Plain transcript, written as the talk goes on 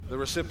the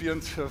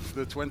recipient of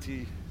the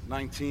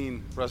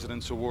 2019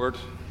 President's Award.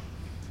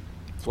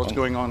 What's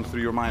going on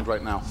through your mind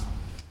right now?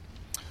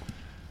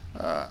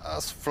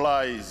 As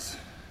flies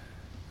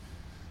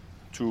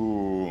to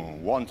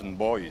wanton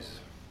boys,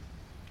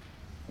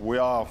 we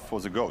are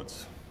for the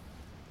gods.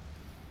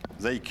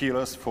 They kill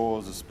us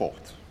for the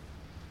sport.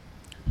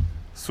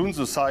 Soon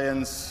the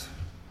science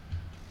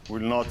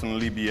will not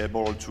only be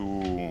able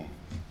to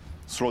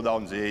slow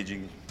down the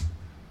aging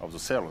of the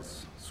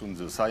cells, soon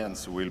the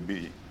science will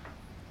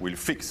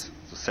fix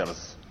the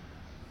cells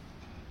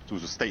to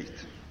the state.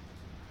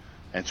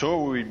 And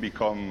so we will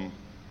become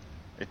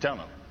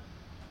eternal.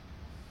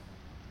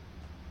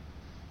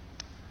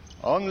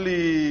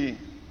 Only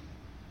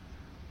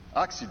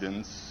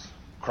accidents,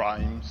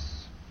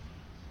 crimes,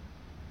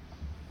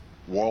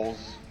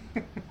 wars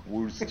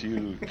will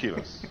still kill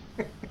us.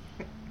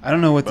 I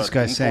don't know what this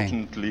guy's saying.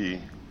 Unfortunately,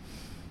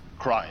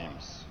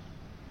 crimes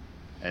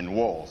and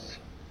wars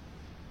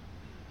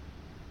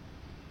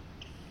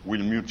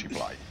will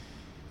multiply.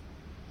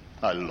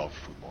 I love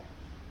football.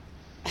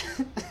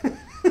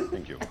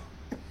 Thank you.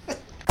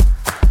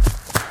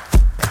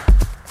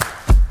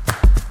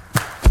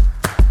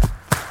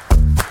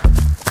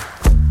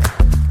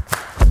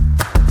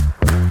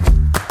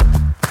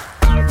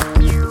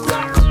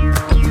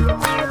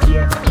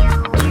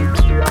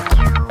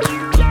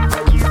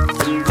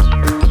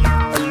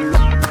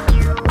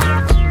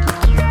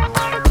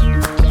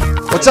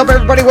 What's up,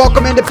 everybody?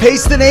 Welcome into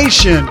Pace the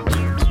Nation.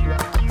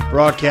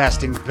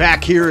 Broadcasting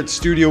back here at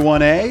Studio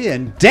 1A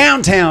in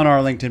downtown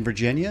Arlington,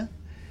 Virginia,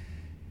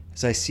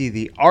 as I see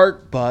the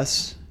art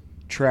bus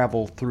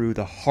travel through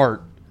the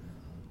heart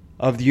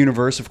of the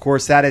universe. Of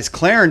course, that is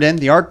Clarendon.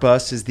 The art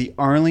bus is the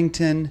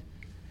Arlington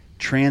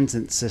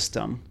Transit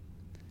System.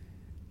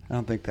 I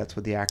don't think that's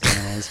what the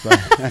acronym is, but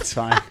that's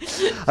fine.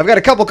 I've got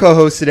a couple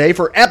co-hosts today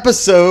for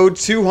episode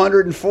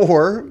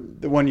 204.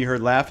 The one you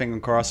heard laughing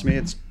across me.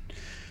 It's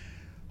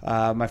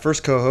my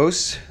first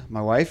co-host,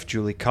 my wife,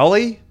 Julie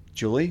Cully.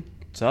 Julie,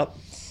 what's up?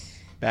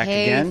 Back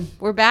again?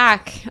 We're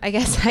back. I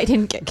guess I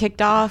didn't get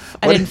kicked off.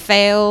 I didn't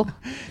fail.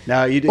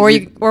 No, you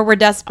didn't. Or we're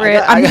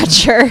desperate. I'm not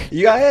sure.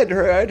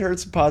 I'd heard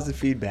some positive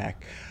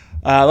feedback.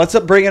 Let's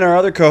bring in our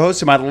other co-host.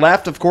 To my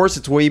left, of course,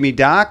 it's William E.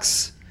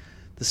 Docs,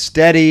 the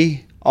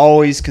steady,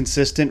 always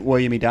consistent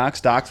William E. Docs.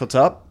 Docs, what's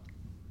up?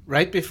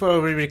 Right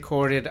before we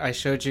recorded, I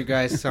showed you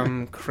guys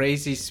some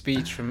crazy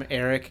speech from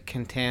Eric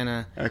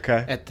Cantana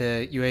at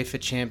the UEFA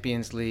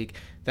Champions League.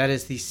 That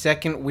is the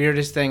second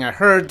weirdest thing I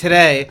heard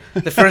today.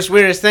 The first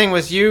weirdest thing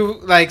was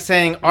you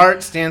saying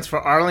art stands for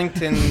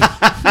Arlington.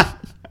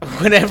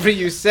 Whatever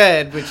you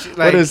said,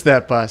 what is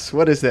that bus?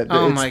 What is that?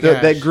 Oh my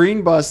gosh. That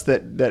green bus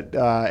that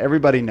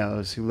everybody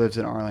knows who lives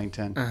in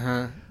Arlington.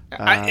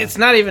 It's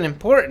not even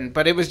important,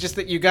 but it was just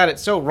that you got it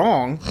so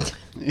wrong.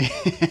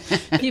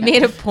 You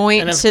made a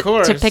point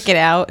to pick it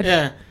out.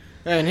 Yeah.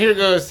 And here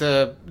goes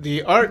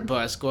the art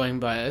bus going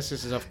by us.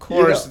 This is, of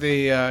course,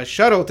 the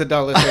shuttle to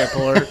Dulles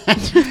Airport.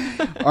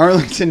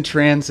 Arlington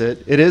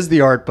Transit. It is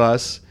the art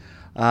bus.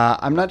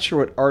 I'm not sure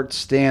what art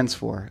stands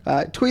for.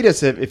 Tweet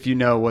us if you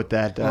know what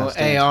that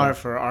stands AR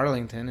for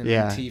Arlington and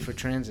then T for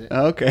transit.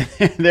 Okay,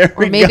 there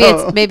we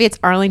go. Maybe it's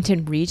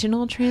Arlington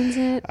Regional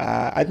Transit.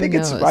 I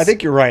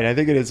think you're right. I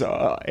think it is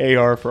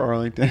AR for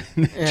Arlington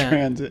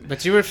Transit.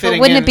 But you were fitting.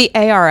 But wouldn't it be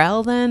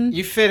ARL then?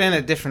 You fit in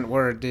a different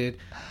word, dude.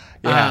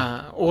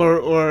 Yeah.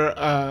 Or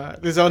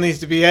this all needs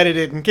to be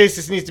edited in case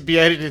this needs to be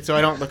edited so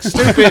I don't look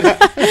stupid.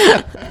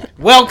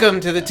 Welcome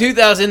to the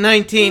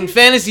 2019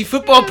 Fantasy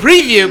Football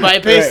Preview by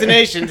Pace the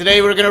Nation.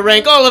 Today we're going to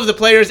rank all of the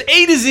players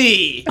A to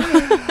Z.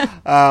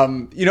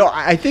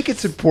 I think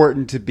it's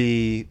important to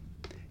be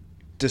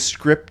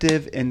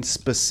descriptive and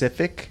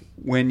specific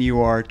when you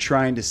are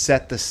trying to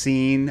set the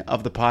scene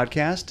of the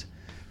podcast.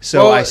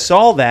 So I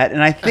saw that,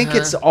 and I think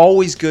it's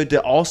always good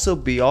to also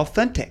be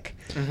authentic.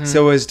 Mm-hmm.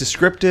 So as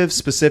descriptive,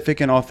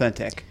 specific, and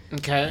authentic.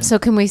 Okay. So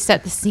can we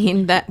set the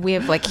scene that we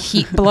have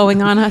heat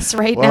blowing on us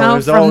right there now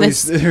from are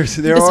always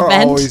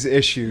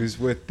issues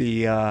with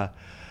the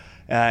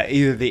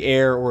either the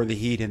air or the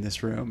heat in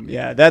this room.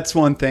 Yeah, that's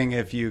one thing.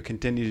 If you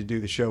continue to do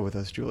the show with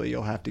us, Julie,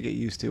 you'll have to get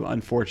used to.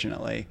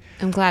 Unfortunately,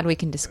 I'm glad we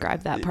can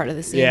describe that part of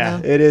the scene. Yeah,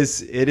 though. It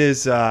is.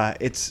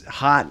 It's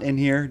hot in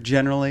here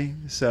generally.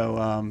 So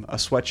a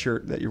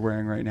sweatshirt that you're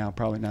wearing right now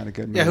probably not a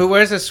good move. Yeah, who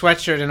wears a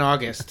sweatshirt in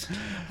August?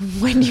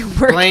 When you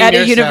work at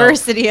a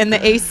university and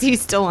the AC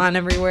is still on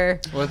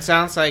everywhere. Well, it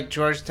sounds like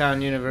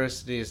Georgetown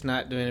University is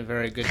not doing a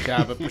very good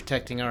job of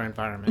protecting our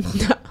environment.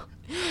 No,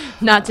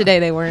 not today.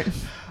 They weren't.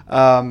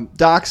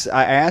 Docs,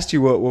 I asked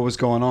you what was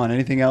going on.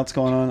 Anything else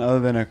going on other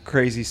than a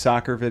crazy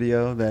soccer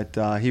video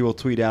that he will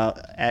tweet out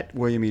at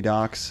William E.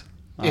 Docs?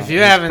 If you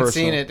haven't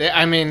seen it,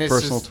 I mean, this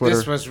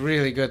was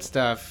really good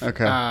stuff.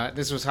 Okay.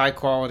 This was high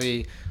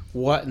quality,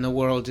 what in the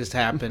world just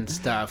happened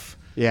stuff.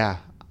 Yeah.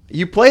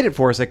 You played it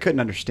for us. I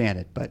couldn't understand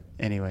it, but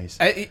anyways.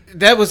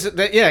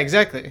 Yeah,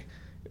 exactly.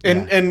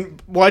 And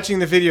watching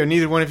the video,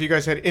 neither one of you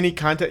guys had any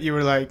content. You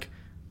were like,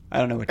 I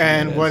don't know what.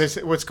 And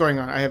what's going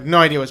on? I have no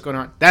idea what's going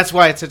on. That's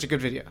why it's such a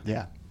good video.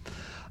 Yeah.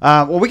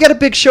 Well, we got a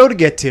big show to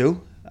get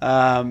to.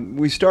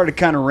 We started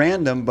kind of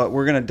random, but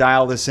we're going to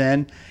dial this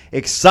in.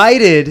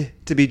 Excited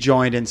to be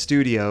joined in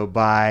studio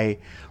by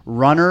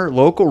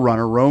local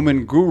runner,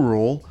 Roman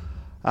Gurul.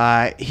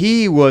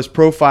 He was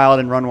profiled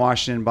in Run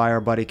Washington by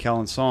our buddy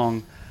Kellen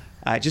Song.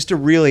 Just a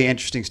really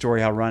interesting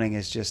story how running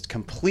has just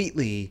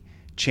completely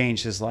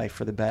changed his life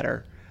for the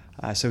better.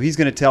 So he's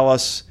going to tell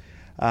us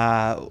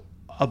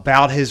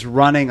about his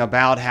running,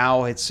 about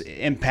how it's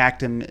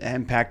impacted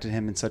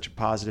him in such a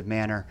positive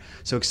manner.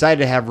 So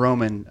excited to have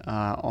Roman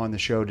on the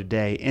show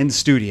today in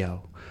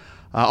studio.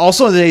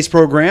 Also in today's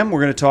program,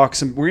 we're going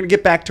to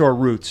get back to our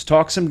roots,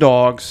 talk some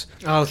dogs.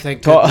 Oh,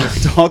 thank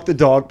goodness. Talk the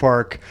dog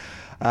park.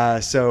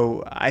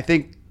 So I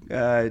think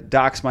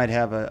Docs might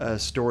have a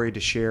story to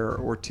share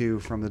or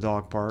two from the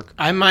dog park.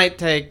 I might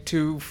take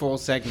 2 full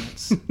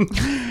segments. All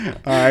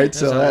right,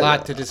 There's a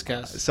lot to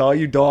discuss. So all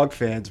you dog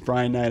fans,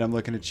 Brian Knight, I'm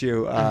looking at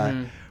you.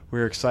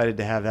 We're excited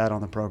to have that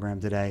on the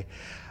program today.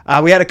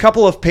 We had a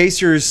couple of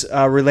Pacers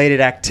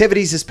related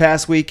activities this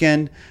past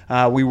weekend.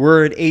 We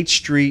were at H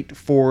Street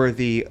for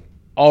the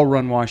All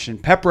Run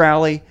Washington Pep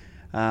Rally.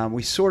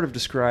 We sort of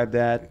described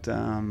that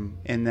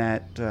in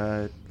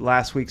that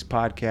last week's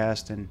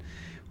podcast, and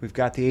we've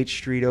got the H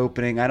Street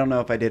opening. I don't know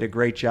if I did a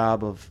great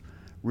job of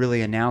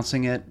really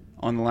announcing it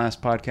on the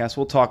last podcast.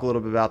 We'll talk a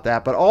little bit about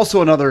that. But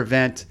also another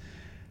event,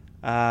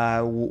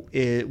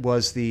 it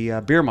was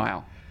the Beer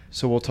Mile.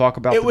 So we'll talk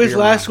about it was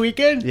last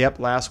weekend? Yep,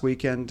 last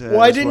weekend.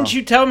 Why didn't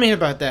you tell me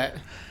about that?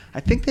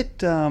 I think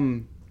that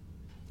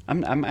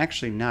I'm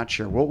actually not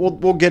sure.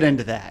 We'll get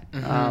into that.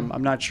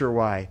 I'm not sure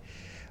why.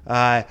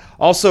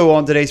 Also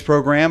on today's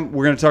program,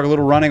 we're going to talk a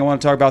little running. I want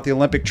to talk about the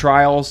Olympic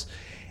trials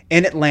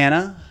in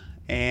Atlanta,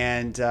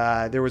 and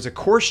there was a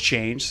course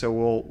change, so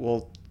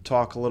we'll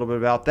talk a little bit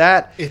about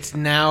that. It's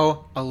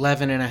now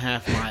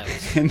 11.5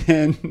 miles. And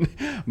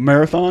then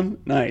marathon?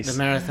 Nice. The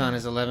marathon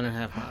is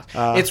 11.5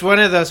 miles. It's one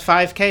of those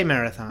 5K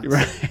marathons.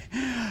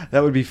 Right.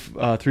 That would be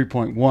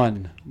 3.1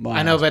 miles.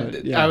 I know,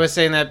 but yeah. I was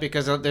saying that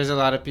because there's a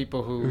lot of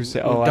people who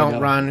don't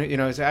run. You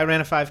know, say, I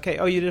ran a 5K.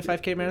 Oh, you did a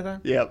 5K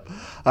marathon? Yep.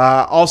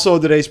 Also,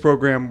 today's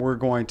program, we're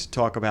going to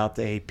talk about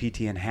the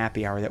PTN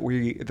Happy Hour that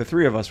the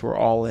three of us were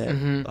all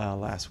in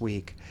last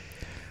week.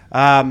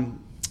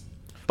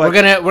 But we're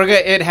gonna.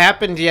 It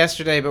happened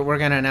yesterday, but we're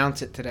gonna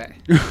announce it today.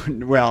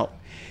 Well,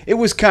 it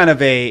was kind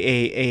of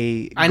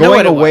a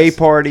going away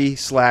party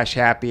 /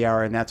 happy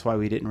hour, and that's why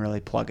we didn't really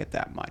plug it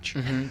that much.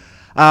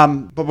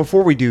 But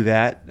before we do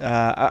that,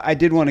 I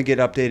did want to get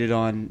updated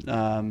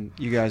on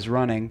you guys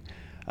running.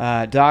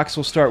 Docs,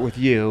 we'll start with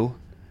you.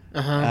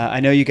 I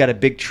know you got a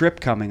big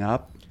trip coming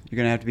up. You're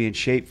gonna have to be in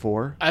shape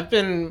for. I've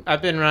been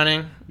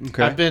running.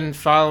 Okay. I've been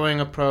following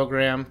a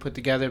program put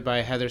together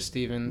by Heather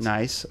Stevens.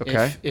 Nice.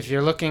 Okay. If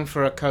you're looking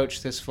for a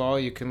coach this fall,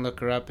 you can look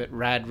her up at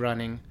Rad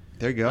Running.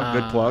 There you go.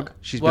 Good plug.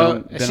 She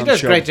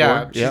does a great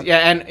job. Yep. Yeah,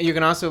 and you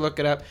can also look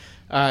it up.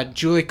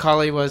 Julie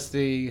Colley was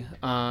the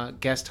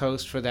guest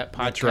host for that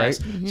podcast.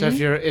 That's right. So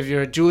if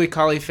you're a Julie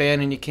Colley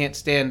fan and you can't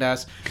stand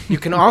us, you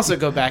can also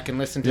go back and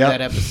listen to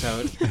that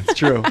episode. That's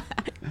true.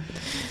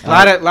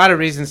 A lot of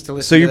reasons to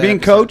listen. So you're being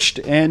coached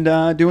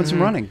and doing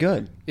some running.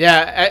 Good.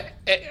 Yeah,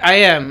 I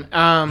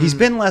am. He's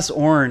been less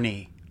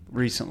orny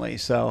recently,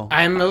 so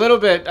I'm a little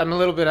bit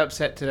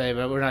upset today,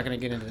 but we're not going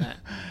to get into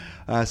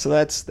that. So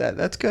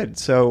that's good.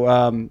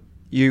 So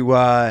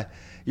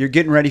you're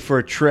getting ready for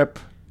a trip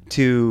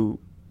to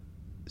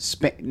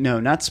Spain? No,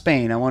 not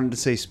Spain. I wanted to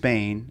say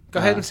Spain. Go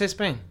ahead and say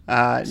Spain.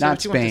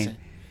 Not Spain.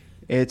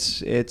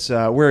 It's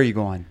where are you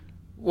going?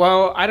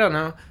 Well, I don't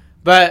know,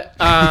 but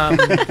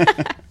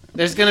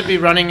there's going to be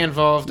running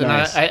involved,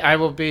 nice. And I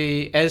will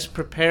be as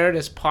prepared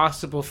as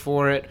possible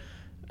for it.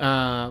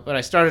 But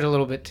I started a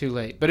little bit too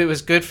late. But it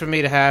was good for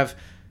me to have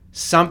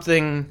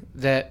something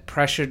that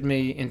pressured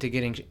me into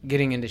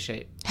getting into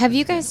shape. Have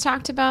you guys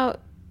talked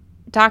about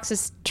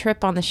Doc's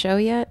trip on the show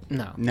yet?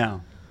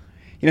 No.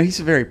 You know,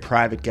 he's a very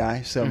private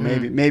guy, so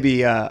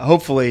maybe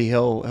hopefully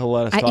he'll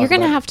let us talk. You're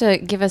going to have to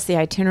give us the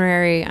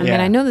itinerary. I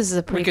mean, I know this is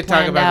a pretty. We could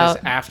talk about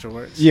this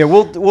afterwards. Yeah,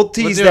 we'll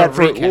tease that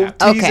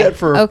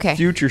for a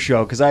future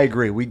show because I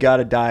agree we got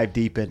to dive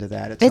deep into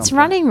that. It's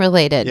running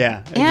related. Yeah,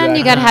 exactly. And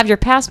you got to have your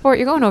passport.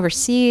 You're going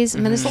overseas. I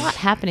mean, there's a lot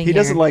happening. He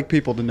doesn't like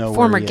people to know.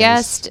 Former where he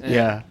guest,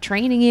 is.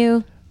 training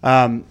you.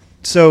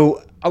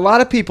 So a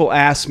lot of people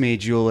ask me,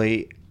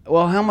 Julie.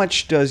 Well, how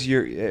much does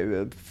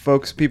your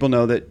people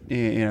know that,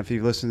 you know, if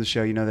you've listened to the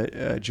show, you know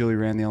that Julie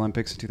ran the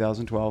Olympics in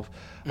 2012.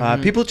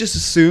 People just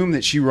assume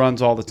that she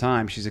runs all the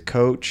time. She's a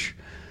coach.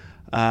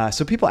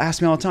 So people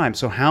ask me all the time,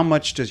 so how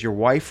much does your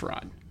wife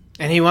run?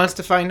 And he wants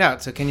to find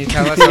out. So can you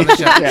tell us on the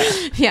show?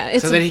 Yeah,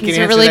 it's a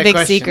really big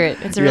secret.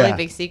 It's a really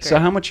big secret. So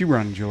how much you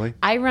run, Julie?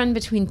 I run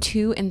between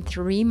 2 and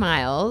 3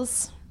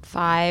 miles,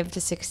 5 to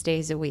 6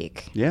 days a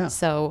week. Yeah.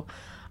 So...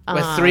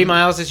 With 3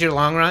 miles is your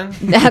long run?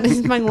 That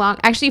is my long.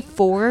 Actually,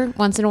 4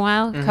 once in a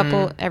while.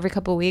 Every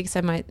couple of weeks,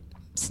 I might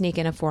sneak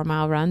in a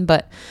 4-mile run.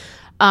 But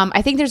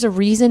I think there's a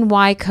reason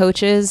why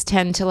coaches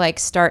tend to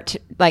start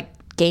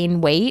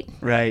gain weight.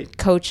 Right.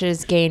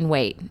 Coaches gain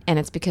weight. And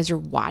it's because you're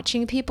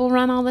watching people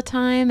run all the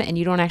time and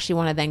you don't actually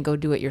want to then go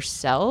do it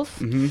yourself.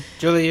 Mm-hmm.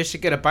 Julie, you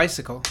should get a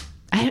bicycle.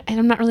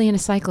 I'm not really into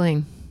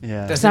cycling.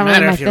 Yeah. Doesn't not really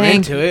matter my if you're thing.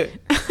 into it.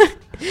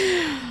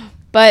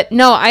 But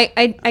no,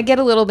 I get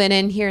a little bit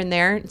in here and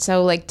there.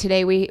 So like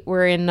today we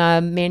were in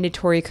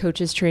mandatory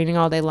coaches training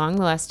all day long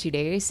the last 2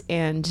 days.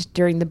 And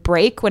during the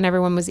break, when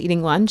everyone was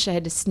eating lunch, I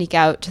had to sneak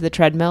out to the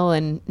treadmill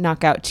and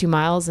knock out 2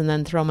 miles and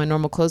then throw my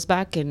normal clothes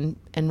back and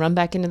run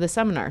back into the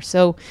seminar.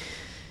 So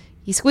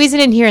you squeeze it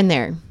in here and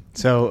there.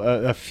 So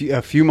a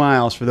few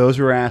miles for those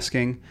who are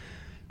asking.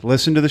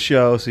 Listen to the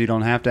show so you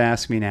don't have to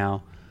ask me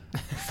now.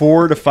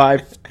 4 to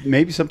 5,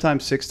 maybe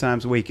sometimes 6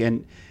 times a week.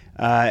 And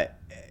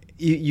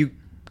you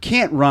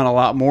can't run a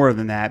lot more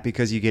than that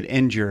because you get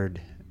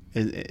injured.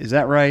 Is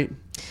that right?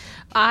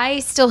 I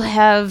still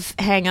have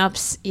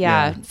hang-ups,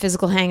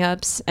 physical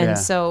hang-ups. And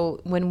so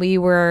when we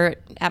were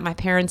at my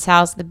parents'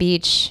 house at the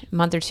beach a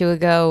month or 2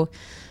 ago,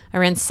 I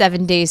ran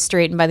 7 days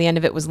straight and by the end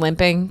of it was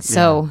limping.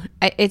 So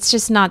it's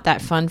just not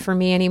that fun for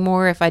me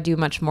anymore if I do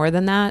much more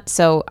than that.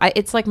 So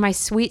it's like my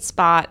sweet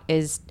spot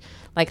is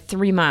like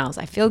 3 miles.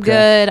 I feel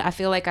good. I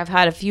feel like I've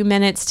had a few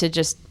minutes to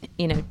just,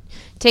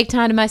 take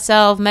time to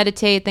myself,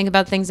 meditate, think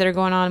about things that are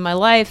going on in my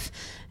life,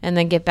 and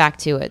then get back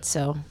to it.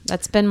 So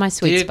that's been my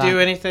sweet spot. Do you do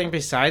anything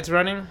besides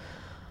running?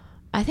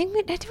 I think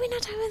did we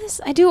not talk about this?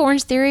 I do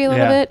Orange Theory a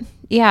little bit.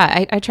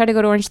 Yeah, I try to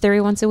go to Orange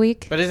Theory once a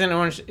week. But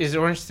is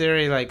Orange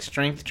Theory like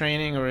strength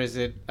training or is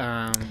it?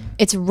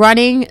 It's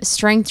running,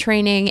 strength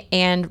training,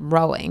 and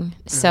rowing.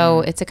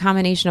 So it's a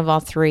combination of all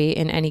three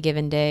in any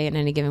given day and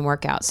any given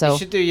workout. So you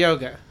should do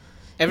yoga.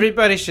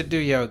 Everybody should do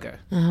yoga.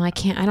 Oh, I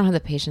can't. I don't have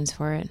the patience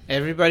for it.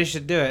 Everybody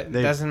should do it.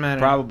 They doesn't matter.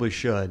 Probably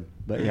should,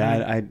 but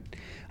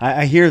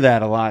I hear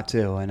that a lot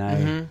too, and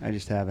I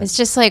just haven't. It's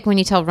just like when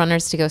you tell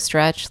runners to go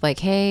stretch, like,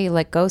 hey,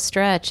 go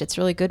stretch. It's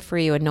really good for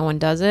you, and no one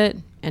does it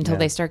until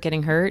they start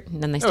getting hurt,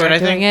 and then they start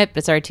doing it, but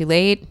it's already too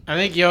late. I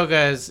think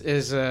yoga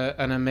is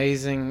an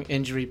amazing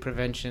injury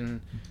prevention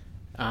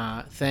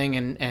thing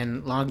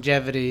and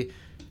longevity,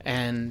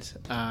 and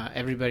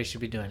everybody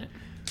should be doing it.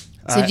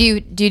 So do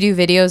you do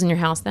videos in your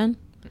house then?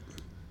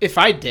 If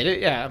I did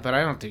it, yeah, but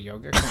I don't do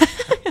yoga.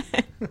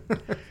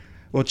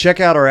 Well, check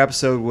out our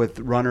episode with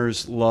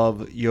Runners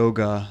Love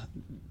Yoga.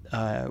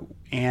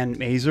 Ann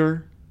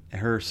Mazer,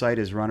 her site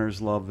is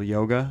Runners Love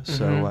Yoga,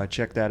 so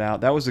check that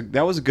out. That was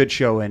a good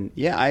show, and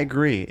yeah, I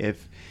agree.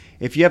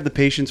 If you have the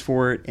patience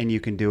for it and you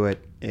can do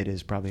it, it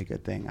is probably a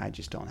good thing. I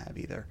just don't have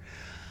either.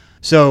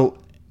 So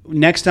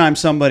next time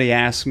somebody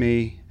asks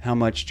me how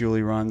much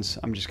Julie runs,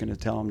 I'm just going to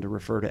tell them to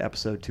refer to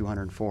episode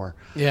 204.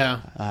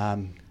 Yeah.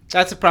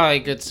 That's probably a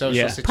good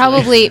social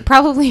Probably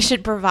situation.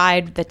 should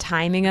provide the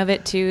timing of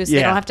it too, so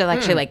they don't have to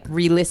actually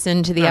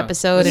re-listen to the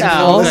episode in No,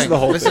 full. this is the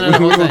whole Listen thing.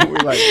 to the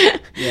whole thing.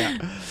 Yeah.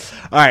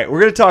 All right, we're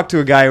going to talk to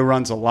a guy who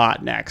runs a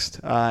lot next.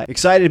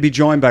 Excited to be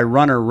joined by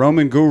runner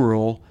Roman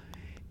Gurul.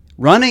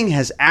 Running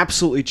has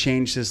absolutely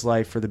changed his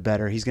life for the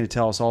better. He's going to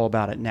tell us all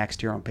about it next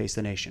here on Pace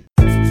the Nation.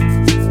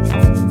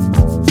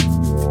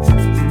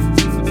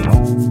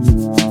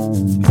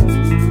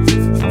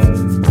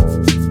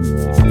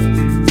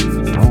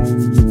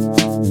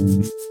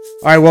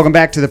 All right, welcome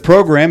back to the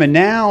program. And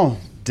now,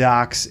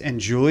 Docs and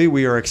Julie,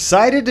 we are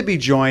excited to be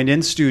joined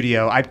in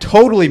studio. I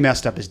totally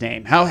messed up his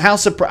name. How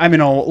surprised? I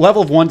mean, on a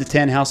level of 1 to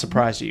 10, how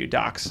surprised are you,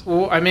 Docs?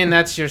 Well, I mean,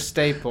 that's your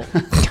staple.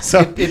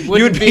 So it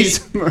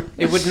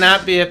would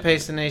not be a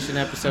Pace the Nation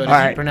episode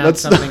if you pronounce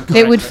something correctly.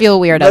 It would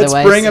feel weird Let's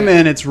otherwise. bring him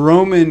in. It's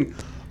Roman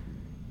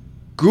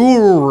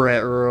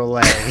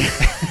Gurul.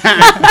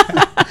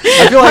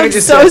 I feel like I'm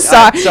so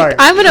sorry.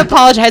 I'm going to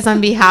apologize on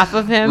behalf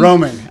of him.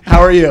 Roman, how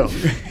are you?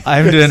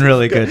 I'm doing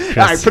really good,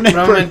 Chris. All right,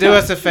 Roman, do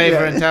us a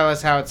favor and tell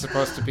us how it's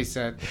supposed to be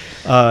said.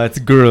 It's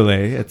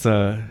Gurule. It's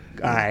a.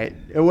 All right.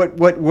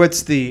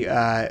 What's the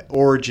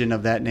origin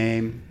of that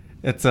name?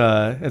 It's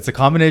a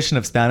combination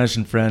of Spanish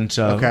and French.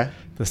 Okay.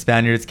 The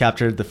Spaniards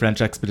captured the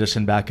French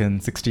expedition back in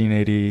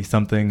 1680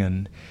 something,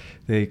 and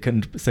they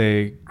couldn't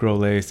say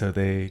Grole, so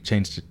they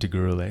changed it to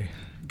Gurule.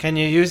 Can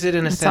you use it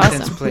in a That's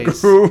sentence, awesome.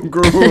 please?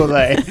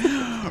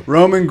 Gurule.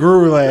 Roman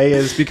Gurule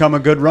has become a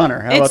good runner.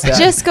 How about that?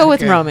 Just go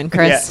with Roman,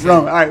 Chris. Yeah,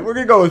 Roman. All right, we're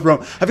going to go with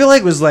Roman. I feel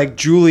like it was like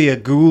Julia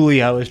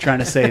Gooley I was trying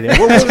to say there.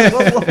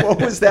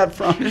 What was that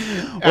from?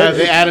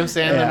 The Adam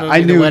Sandler movie, I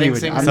knew The Wedding he would.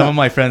 Singer. Some of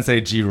my friends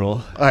say G-roll.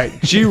 All right,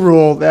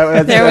 G-Rule.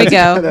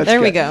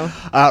 There we go.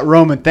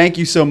 Roman, thank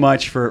you so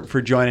much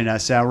for joining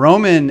us.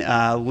 Roman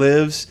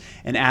lives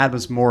in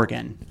Adams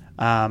Morgan.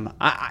 Now,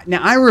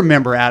 I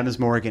remember Adams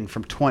Morgan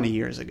from 20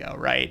 years ago,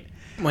 right?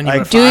 When you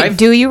were 5?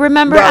 Do you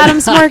remember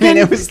Adams Morgan?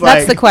 It was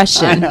That's the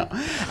question. I know.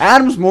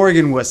 Adams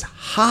Morgan was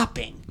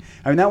hopping.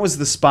 I mean, that was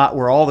the spot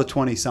where all the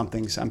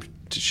 20-somethings, I'm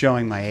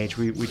showing my age,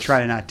 we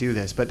try to not do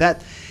this, but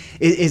that,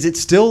 is it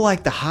still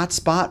like the hot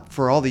spot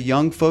for all the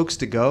young folks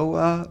to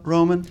go,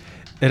 Roman?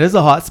 It is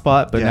a hot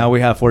spot, but Yeah. now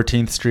we have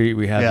 14th Street,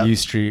 we have Yeah. U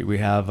Street, we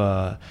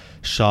have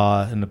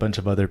Shaw, and a bunch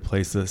of other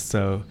places.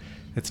 So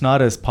it's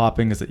not as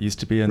popping as it used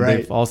to be, and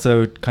they've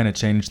also kind of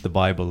changed the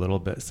vibe a little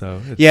bit.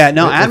 So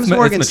Adams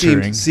Morgan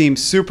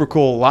seems super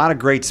cool. A lot of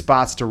great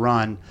spots to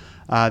run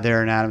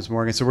there in Adams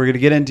Morgan. So we're going to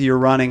get into your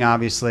running,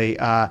 obviously.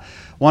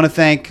 Want to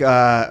thank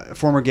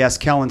former guest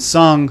Kellen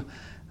Sung,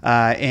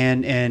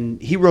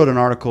 and he wrote an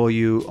article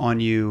on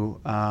you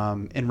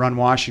in Run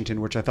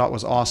Washington, which I thought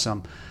was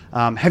awesome.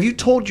 Have you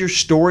told your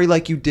story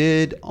like you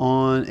did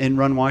in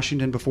Run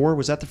Washington before?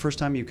 Was that the first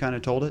time you kind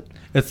of told it?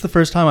 It's the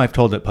first time I've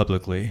told it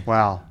publicly.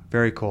 Wow.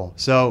 Very cool.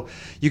 So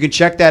you can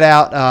check that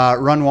out,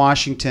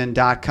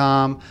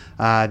 runwashington.com.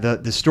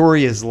 The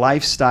story is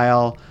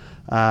Lifestyle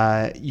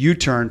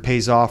U-Turn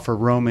Pays Off for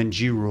Roman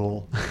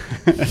G-Rule.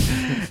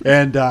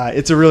 And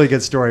it's a really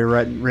good story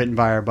written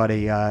by our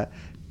buddy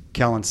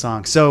Kellen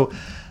Song. So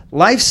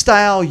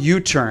Lifestyle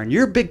U-Turn.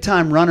 You're a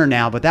big-time runner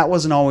now, but that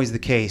wasn't always the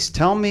case.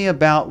 Tell me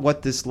about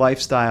what this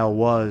lifestyle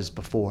was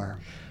before.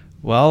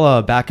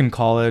 Well, back in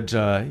college, me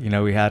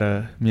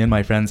and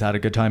my friends had a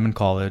good time in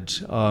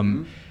college.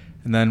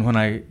 And then when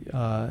I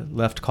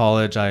left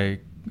college, I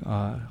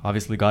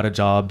obviously got a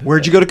job.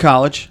 Where'd you go to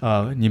college?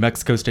 New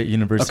Mexico State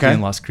University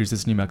in Las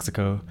Cruces, New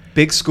Mexico.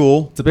 Big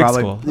school. It's a big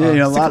school.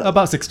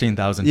 About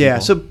 16,000 people. Yeah,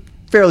 so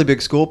fairly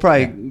big school.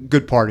 Probably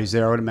good parties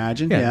there, I would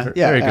imagine.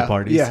 Very good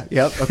parties.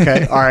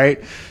 Okay. All right.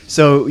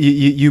 So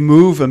you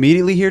move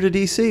immediately here to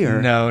D.C.?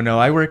 Or? No.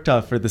 I worked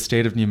for the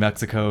state of New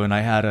Mexico, and I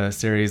had a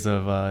series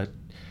of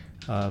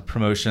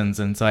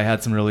promotions, and so I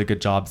had some really good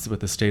jobs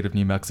with the state of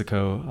New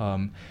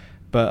Mexico.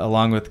 But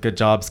along with good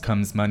jobs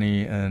comes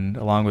money, and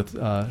along with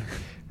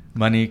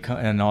money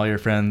and all your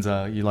friends,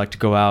 you like to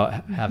go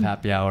out, have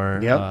happy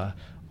hour,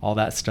 all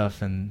that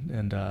stuff.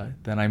 And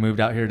then I moved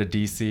out here to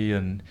DC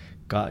and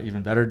got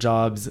even better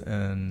jobs,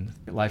 and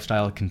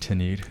lifestyle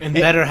continued. And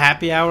better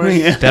happy hours?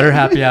 Better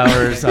happy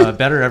hours,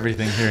 better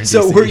everything here in DC.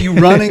 So were you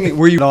running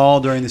at all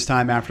during this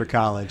time after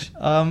college?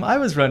 I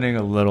was running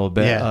a little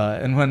bit,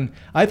 and when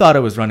I thought I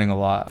was running a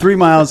lot. 3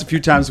 miles a few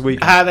times a week.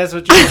 That's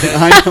what you did.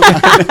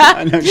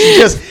 I know.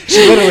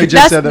 She literally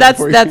just said that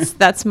before.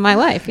 That's my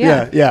life,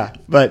 Yeah.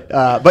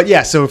 But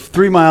yeah, so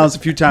 3 miles a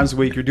few times a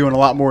week. You're doing a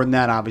lot more than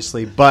that,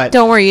 obviously. But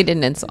don't worry, you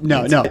didn't insult.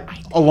 No.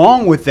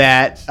 Along with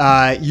that,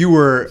 you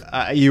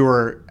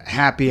were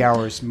happy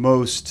hours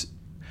most,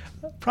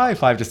 probably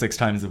 5 to 6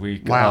 times a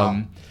week.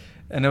 Wow.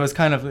 And it's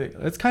kind of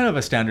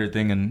a standard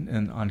thing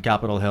on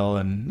Capitol Hill,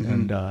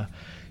 and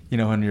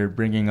when you're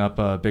bringing up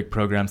a big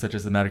program such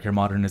as the Medicare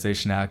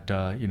Modernization Act,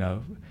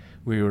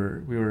 we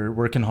were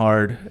working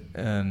hard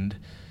and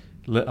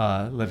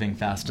living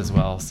fast as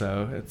well.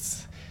 So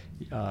it's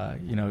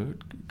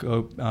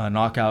go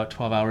knock out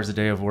 12 hours a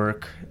day of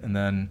work, and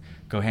then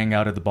go hang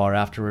out at the bar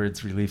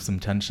afterwards, relieve some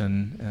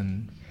tension,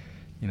 and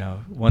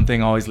one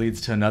thing always leads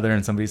to another,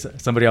 and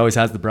somebody always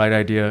has the bright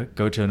idea,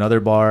 go to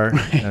another bar,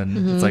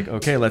 and it's like,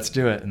 okay, let's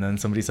do it. And then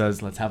somebody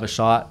says, let's have a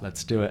shot,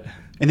 let's do it.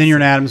 And then you're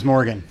in Adams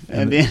Morgan.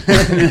 And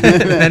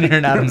then you're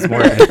in Adams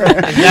Morgan.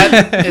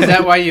 Is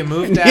that why you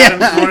moved to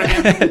Adams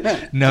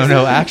Morgan?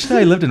 No.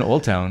 Actually, I lived in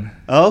Old Town.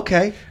 Oh,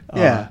 okay.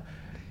 Yeah.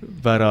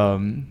 But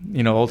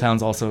Old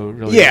Town's also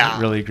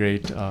really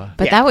great. But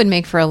that would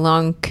make for a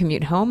long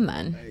commute home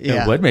then.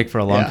 It would make for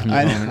a long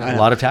commute home, and a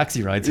lot of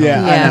taxi rides home.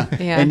 Yeah.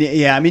 And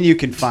I mean, you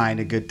can find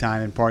a good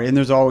time and party, and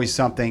there's always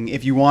something.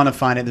 If you want to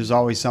find it, there's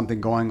always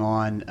something going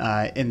on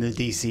in the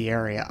DC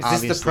area.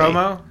 Is this the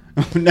promo?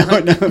 No.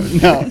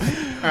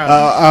 I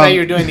thought you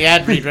were doing the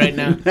ad read right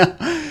now.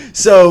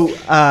 So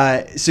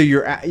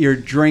you're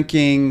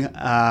drinking,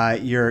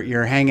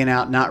 you're hanging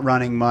out, not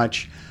running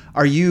much.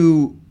 Are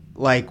you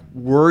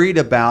worried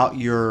about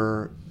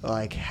your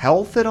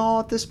health at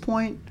all at this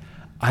point?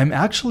 I'm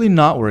actually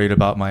not worried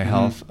about my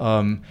health.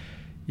 I'm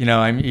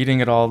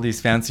eating at all these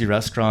fancy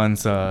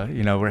restaurants.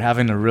 We're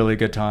having a really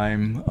good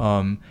time,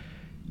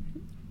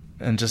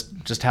 and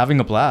just having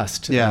a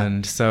blast. Yeah.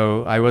 And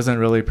so I wasn't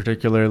really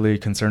particularly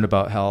concerned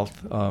about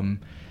health.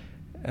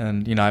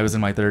 And I was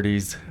in my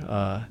 30s,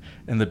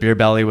 and the beer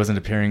belly wasn't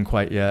appearing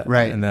quite yet.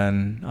 Right. And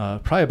then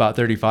probably about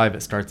 35,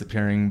 it starts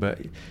appearing. But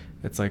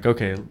it's like,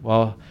 okay,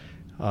 well.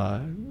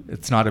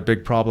 It's not a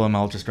big problem.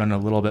 I'll just run a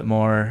little bit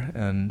more,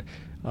 and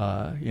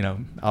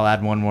I'll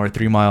add one more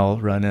 3 mile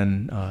run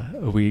in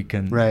a week,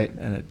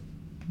 and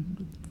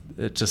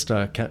it just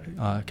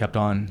kept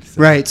on. So.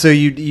 Right. So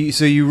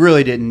you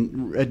really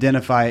didn't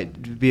identify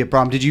it to be a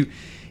problem. Did you?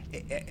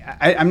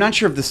 I'm not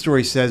sure if the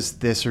story says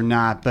this or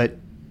not, but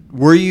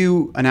were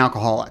you an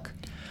alcoholic?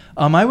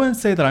 I wouldn't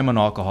say that I'm an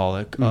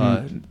alcoholic.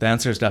 The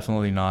answer is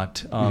definitely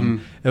not.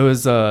 It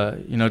was,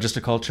 just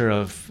a culture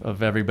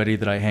of everybody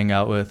that I hang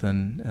out with,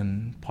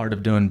 and part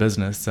of doing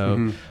business.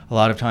 So a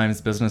lot of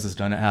times business is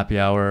done at happy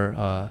hour.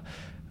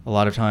 A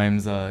lot of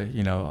times,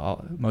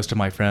 most of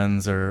my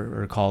friends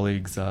or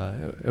colleagues,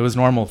 it was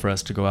normal for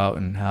us to go out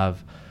and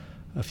have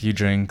a few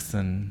drinks,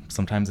 and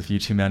sometimes a few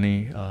too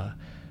many.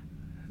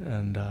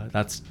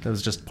 That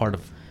was just part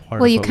of.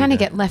 Well, you kind of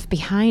get left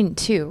behind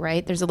too,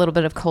 right? There's a little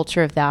bit of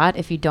culture of that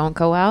if you don't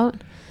go out,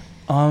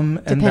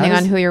 depending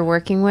on who you're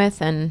working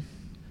with. And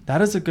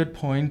that is a good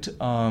point.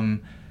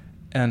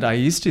 And I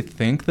used to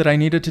think that I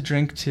needed to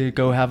drink to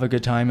go have a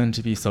good time and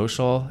to be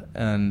social,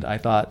 and I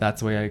thought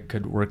that's the way I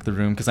could work the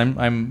room, because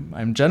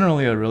I'm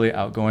generally a really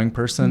outgoing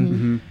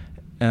person,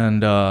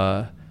 and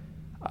I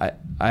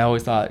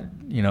always thought,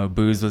 you know,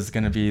 booze was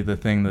going to be the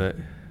thing that,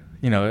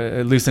 you know,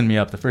 it loosened me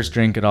up. The first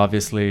drink, it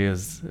obviously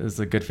is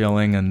a good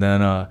feeling, and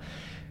then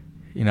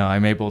you know,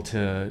 I'm able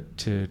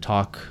to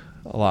talk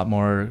a lot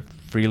more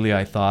freely,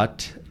 I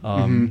thought,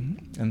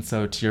 and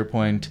so to your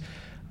point.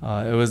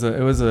 It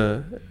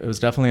was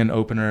definitely an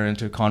opener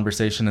into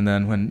conversation, and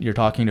then when you're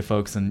talking to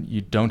folks and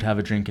you don't have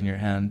a drink in your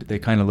hand, they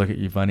kind of look at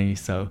you funny.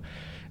 So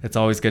it's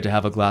always good to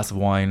have a glass of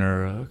wine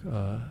or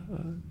a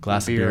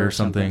glass of beer or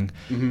something.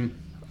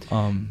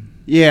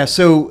 Yeah.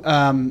 So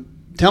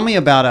tell me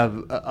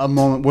about a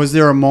moment. Was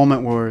there a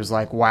moment where it was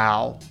like,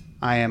 wow,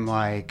 I am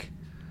like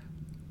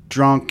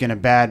drunk in a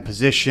bad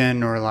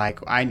position, or like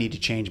I need to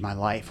change my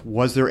life?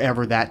 Was there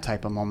ever that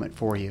type of moment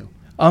for you?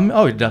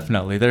 Oh,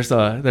 definitely. There's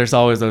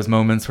always those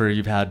moments where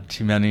you've had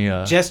too many.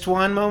 Just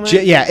one moment?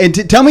 Yeah,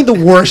 and tell me the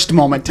worst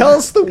moment. Tell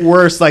us the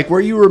worst, like where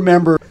you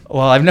remember.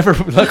 Well,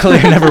 luckily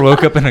I never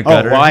woke up in a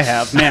gutter. Oh, well, I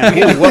have,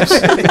 man. Whoops.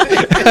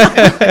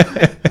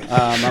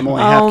 I'm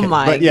only half kidding.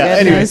 My but yeah,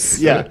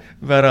 goodness. Anyways, yeah.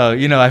 But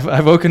you know,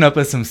 I've woken up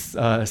with some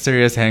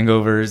serious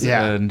hangovers,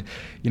 Yeah. and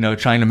you know,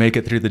 trying to make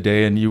it through the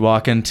day. And you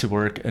walk into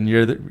work, and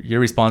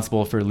you're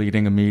responsible for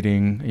leading a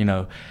meeting, you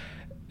know,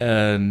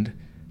 and.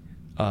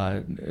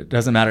 It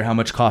doesn't matter how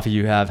much coffee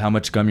you have, how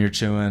much gum you're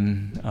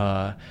chewing.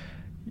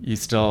 You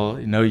still,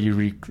 you know,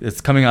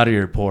 it's coming out of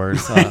your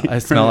pores. I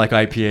smell like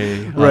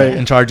IPA. Right.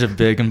 In charge of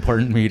big,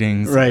 important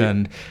meetings. Right.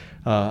 And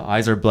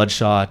eyes are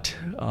bloodshot.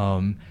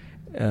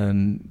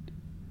 And,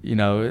 you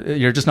know,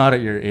 you're just not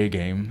at your A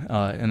game.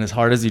 And as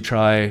hard as you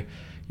try,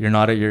 you're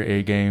not at your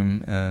A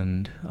game.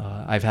 And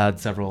I've had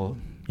several,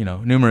 you know,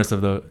 numerous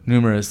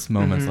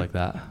moments like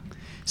that.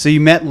 So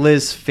you met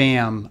Liz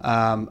Pham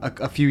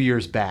a few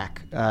years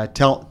back.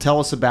 Tell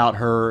us about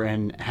her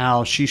and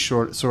how she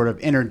sort of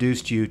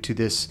introduced you to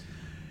this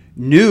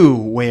new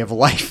way of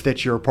life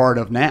that you're a part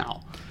of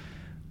now.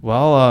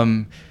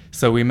 Well,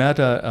 so we met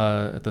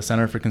at the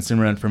Center for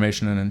Consumer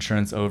Information and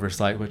Insurance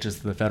Oversight, which is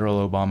the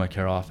federal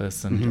Obamacare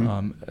office.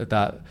 And at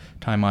that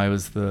time, I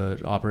was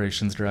the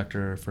operations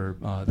director for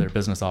their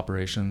business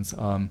operations.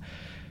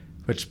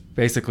 Which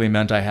basically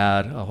meant I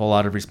had a whole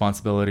lot of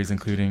responsibilities,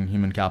 including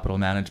human capital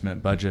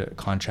management, budget,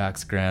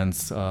 contracts,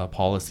 grants,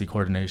 policy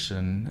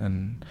coordination,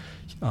 and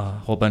a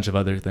whole bunch of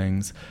other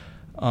things.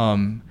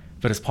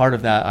 But as part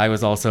of that, I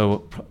was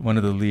also one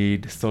of the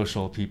lead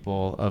social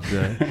people of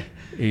the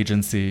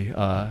agency.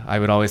 I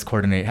would always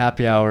coordinate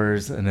happy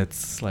hours, and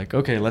it's like,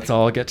 okay, let's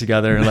all get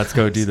together and let's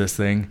go do this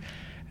thing.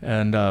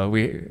 And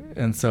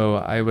so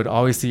I would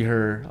always see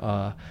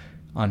her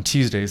on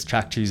Tuesdays,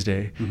 Track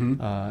Tuesday,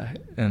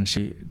 and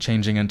she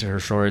changing into her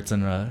shorts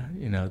and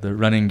you know, the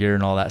running gear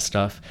and all that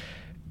stuff.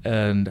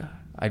 And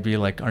I'd be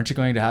like, "Aren't you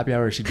going to happy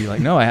hour?" She'd be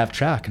like, "No, I have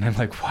track." And I'm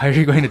like, "Why are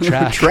you going to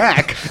track?"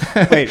 Track?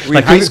 Wait, were you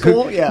in high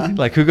school? Yeah.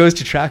 Like, who goes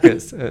to track at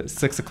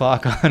 6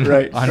 o'clock on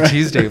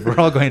Tuesday? We're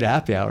all going to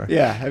happy hour.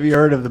 Yeah. Have you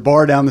heard of the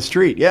bar down the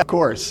street? Yeah, of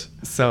course.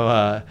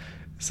 So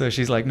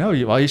she's like, "No,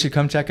 you should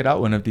come check it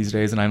out one of these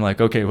days." And I'm like,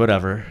 "Okay,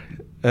 whatever."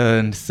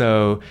 And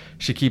so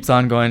she keeps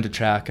on going to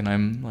track, and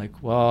I'm like,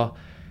 well,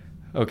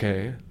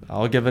 okay,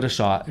 I'll give it a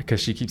shot,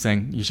 because she keeps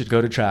saying, you should go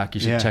to track,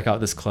 you should check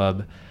out this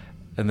club.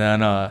 And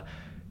then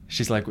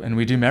she's like, and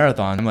we do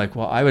marathon. I'm like,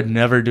 well, I would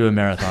never do a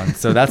marathon.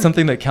 So that's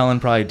something that Kellen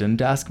probably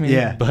didn't ask me.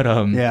 Yeah. But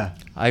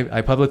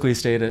I publicly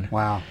stated.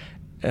 Wow.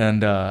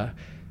 And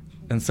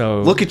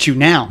so look at you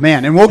now,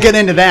 man. And we'll get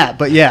into that.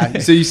 But yeah,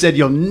 so you said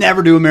you'll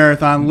never do a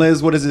marathon.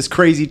 Liz, what is this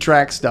crazy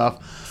track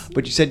stuff?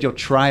 But you said you'll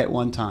try it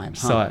one time.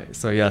 Huh?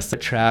 So yes,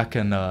 track,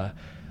 and I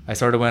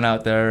sort of went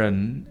out there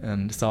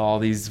and saw all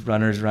these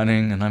runners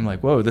running, and I'm like,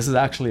 whoa, this is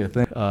actually a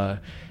thing.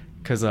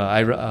 Because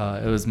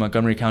it was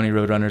Montgomery County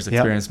Roadrunners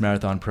Experience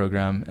Marathon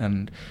Program,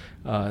 and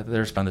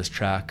there's on this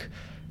track,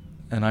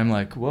 and I'm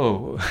like,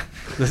 whoa,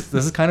 this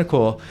is kind of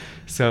cool.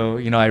 So,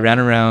 you know, I ran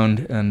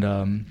around, and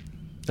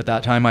at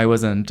that time I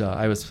was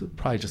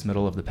probably just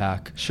middle of the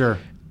pack. Sure.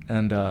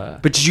 And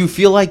but did you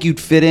feel like you'd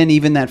fit in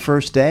even that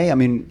first day? I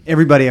mean,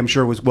 everybody, I'm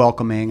sure, was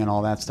welcoming and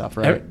all that stuff,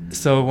 right?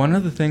 So one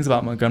of the things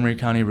about Montgomery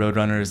County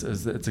Roadrunners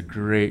is that it's a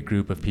great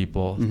group of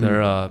people.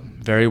 They're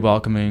very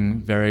welcoming,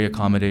 very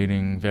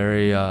accommodating,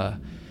 very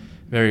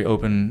very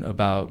open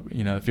about,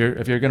 you know, if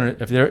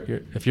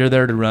you're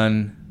there to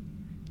run,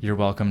 you're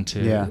welcome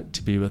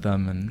to be with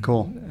them. And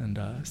cool. And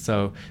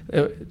so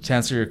to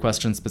answer your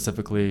question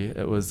specifically,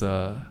 it was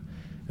a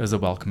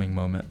welcoming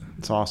moment.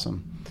 It's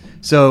awesome.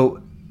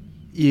 So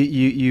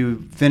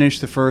you finish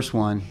the first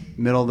one,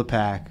 middle of the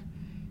pack,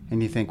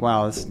 and you think,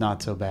 wow, this is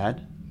not so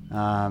bad.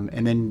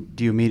 And then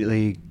do you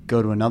immediately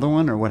go to another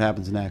one, or what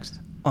happens next?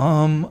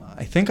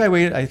 I think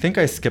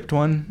I skipped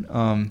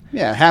one.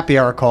 Happy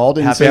hour called.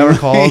 And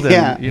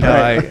and you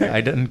know,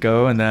 I didn't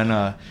go, and then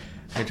I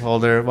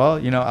told her, well,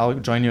 you know, I'll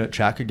join you at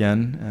track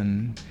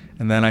again,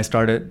 then I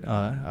started.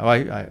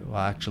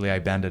 I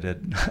abandoned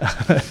it,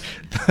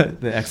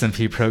 the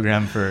XMP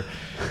program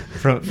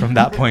from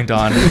that point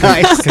on.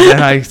 Nice. Because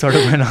then I sort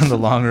of went on the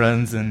long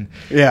runs and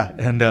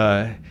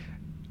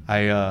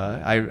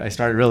I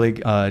started really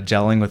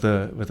gelling with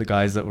the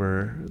guys that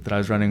I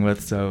was running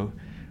with. So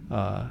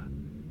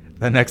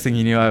the next thing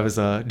you knew, I was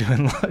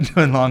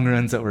doing long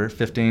runs that were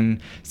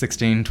 15,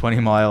 16, 20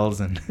 miles.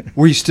 And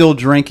were you still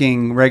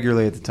drinking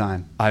regularly at the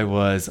time? I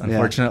was.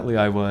 Unfortunately,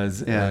 I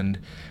was. Yeah. And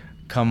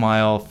come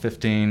mile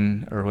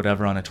 15 or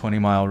whatever on a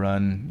 20-mile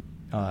run,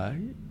 I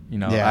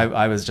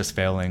was just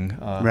failing.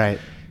 Right.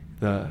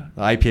 The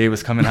IPA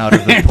was coming out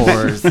of the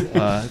pores.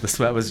 The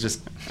sweat was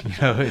just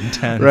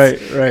intense.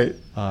 Right.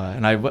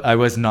 And I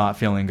was not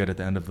feeling good at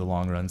the end of the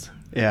long runs.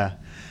 Yeah.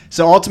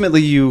 So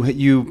ultimately,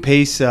 you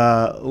pace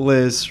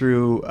Liz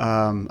through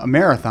a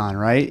marathon,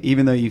 right?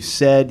 Even though you've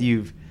said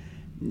you've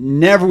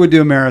never would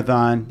do a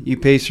marathon, you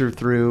pace her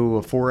through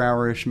a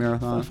 4-hour-ish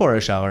marathon. A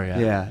 4-ish hour, yeah.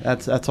 Yeah,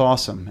 that's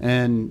awesome.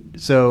 And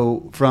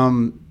so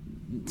from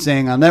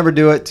saying I'll never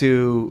do it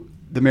to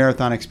the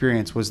marathon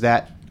experience, was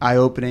that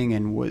eye-opening,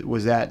 and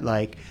was that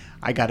like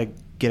I got to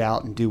get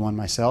out and do one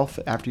myself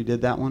after you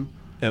did that one?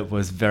 It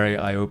was very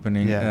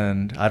eye-opening,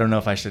 and I don't know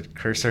if I should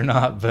curse or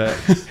not, but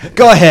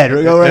go ahead.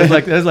 Go right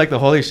ahead. It was like the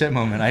holy shit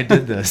moment. I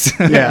did this.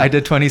 Yeah. I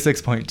did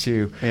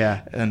 26.2.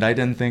 Yeah. And I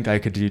didn't think I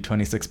could do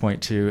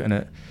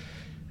 26.2,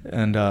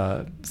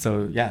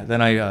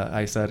 Then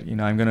I said,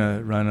 I'm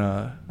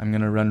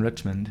gonna run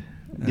Richmond.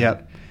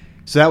 Yep.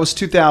 So that was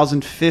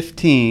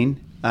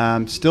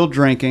 2015. Still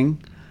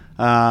drinking.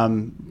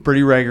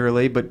 Pretty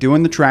regularly, but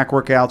doing the track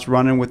workouts,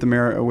 running with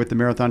the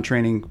marathon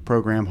training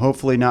program.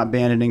 Hopefully not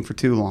abandoning for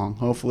too long.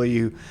 Hopefully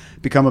you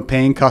become a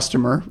paying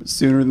customer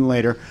sooner than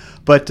later.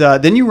 But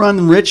then you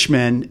run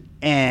Richmond,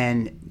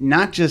 and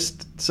not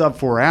just sub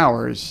 4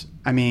 hours.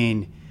 I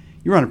mean,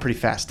 you run a pretty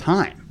fast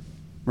time,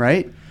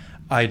 right?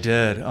 I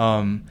did.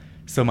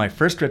 So my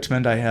first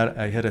Richmond,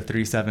 I hit a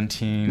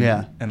 3:17.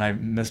 Yeah. And I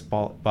missed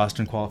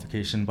Boston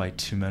qualification by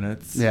 2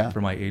 minutes. Yeah.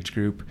 For my age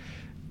group.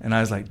 And I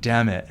was like,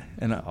 damn it.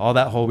 And all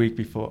that whole week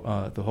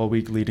before, the whole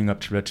week leading up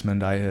to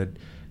Richmond, I had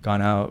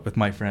gone out with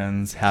my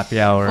friends,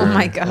 happy hour. Oh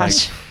my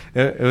gosh.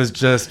 It was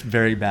just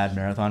very bad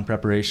marathon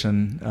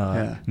preparation,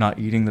 not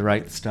eating the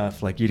right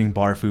stuff, like eating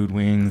bar food,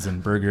 wings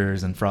and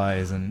burgers and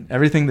fries and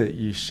everything that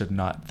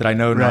I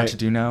know not to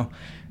do now.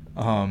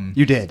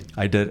 You did.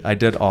 I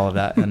did all of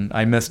that. And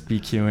I missed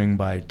BQing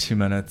by 2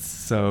 minutes.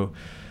 So,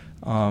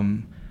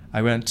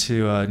 I went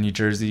to New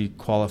Jersey,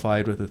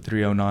 qualified with a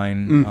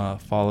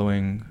 3:09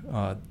 following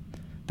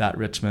that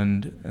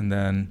Richmond, and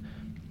then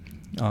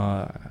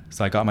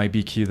so I got my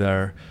BQ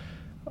there.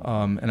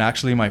 And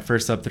actually, my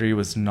first sub 3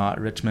 was not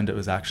Richmond; it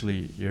was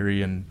actually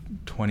Erie in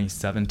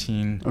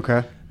 2017.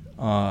 Okay.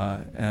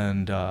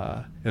 And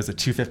it was a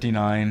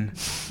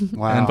 2:59.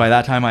 Wow. And by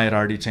that time, I had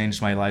already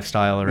changed my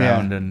lifestyle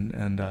around,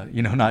 and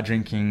not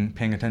drinking,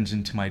 paying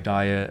attention to my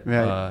diet.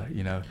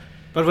 Right.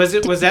 But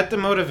was that the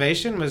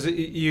motivation? Was it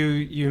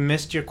you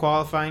missed your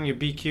qualifying, your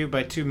BQ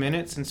by 2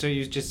 minutes, and so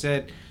you just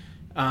said,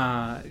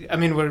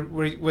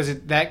 was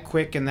it that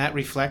quick and that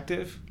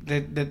reflective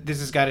that this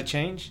has got to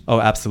change?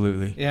 Oh,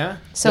 absolutely. Yeah.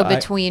 So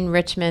between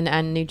Richmond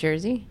and New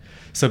Jersey?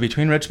 So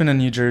between Richmond and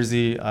New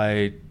Jersey,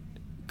 I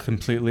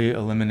completely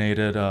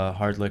eliminated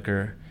hard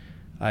liquor.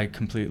 I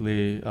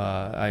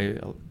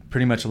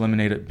pretty much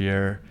eliminated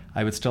beer.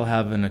 I would still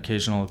have an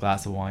occasional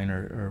glass of wine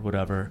or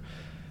whatever.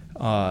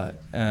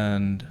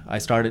 And I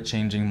started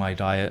changing my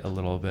diet a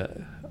little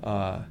bit,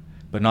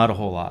 but not a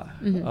whole lot.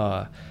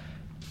 Mm-hmm.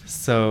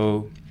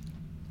 So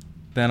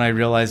then I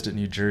realized at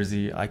New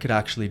Jersey I could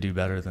actually do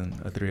better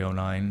than a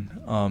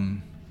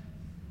 3:09.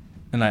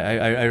 And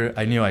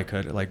I knew I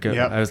could. Like,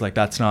 I was like,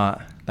 that's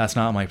not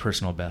my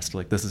personal best.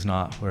 Like, this is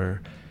not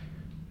where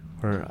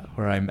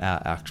I'm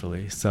at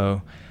actually.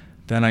 So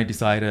then I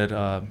decided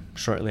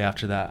shortly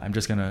after that I'm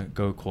just gonna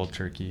go cold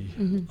turkey.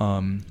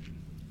 Mm-hmm.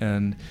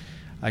 And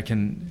I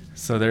could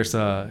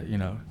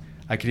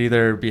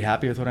either be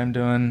happy with what I'm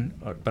doing,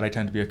 but I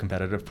tend to be a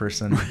competitive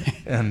person.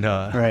 And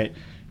right.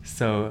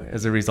 So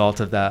as a result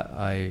of that,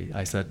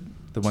 I said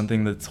the one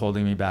thing that's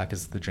holding me back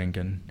is the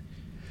drinking.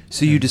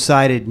 So you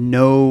decided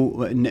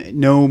no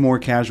more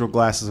casual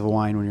glasses of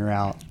wine when you're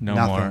out? No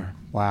Nothing. more.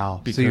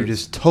 Wow. So you're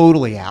just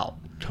totally out?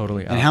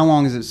 Totally out. And how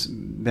long has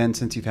it been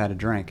since you've had a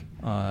drink?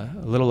 A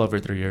little over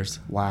 3 years.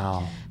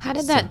 Wow. How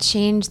did that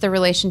change the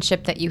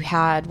relationship that you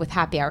had with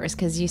happy hours?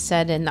 Because you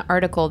said in the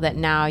article that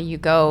now you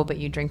go, but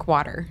you drink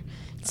water.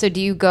 So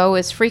do you go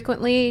as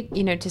frequently,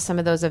 to some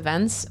of those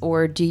events,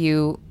 or do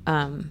you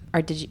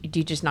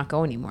just not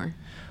go anymore?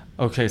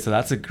 Okay, so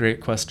that's a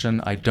great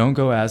question. I don't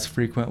go as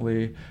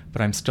frequently,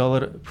 but I'm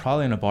still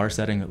probably in a bar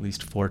setting at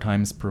least 4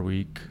 times per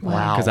week.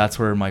 Wow. Because that's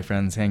where my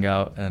friends hang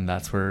out, and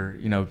that's where,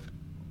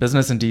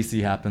 business in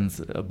DC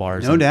happens at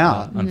bars. No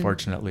doubt.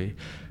 Unfortunately.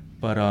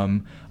 But I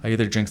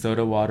either drink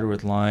soda water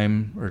with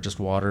lime or just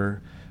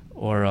water,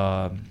 or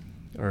a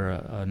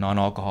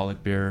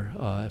non-alcoholic beer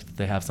if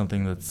they have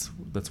something that's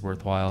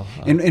worthwhile.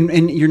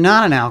 And you're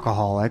not an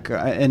alcoholic,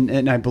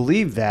 and I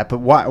believe that.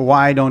 But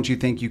why don't you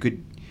think you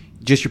could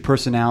just your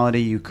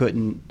personality, you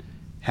couldn't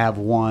have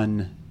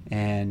one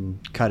and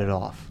cut it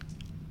off?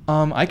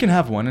 I can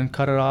have one and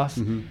cut it off,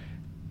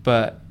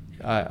 but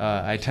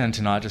I tend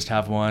to not just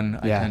have one.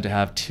 I tend to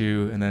have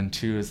two, and then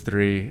 2 is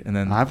 3, and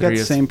then I've got the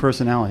same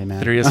personality,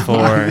 man. 3 is 4.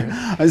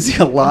 I see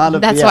a lot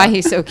of. That's why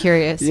he's so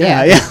curious.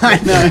 Yeah,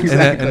 I know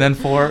exactly. And then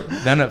 4.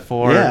 Then at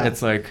 4,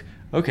 it's like,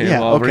 okay,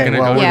 we're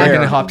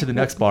gonna hop to the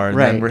next bar, and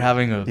then we're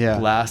having a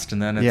blast,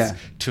 and then it's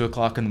 2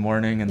 o'clock in the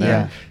morning, and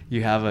then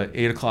you have a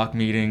 8 o'clock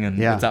meeting,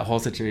 and it's that whole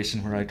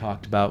situation where I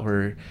talked about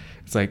where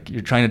it's like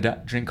you're trying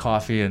to drink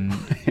coffee and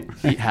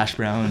eat hash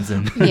browns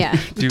and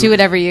do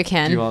whatever you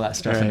can, do all that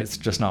stuff, and it's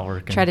just not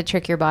working. Try to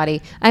trick your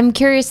body. I'm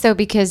curious though,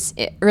 because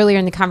earlier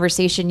in the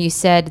conversation you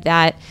said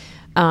that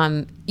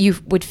you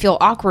would feel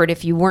awkward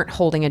if you weren't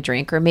holding a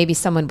drink, or maybe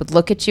someone would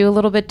look at you a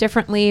little bit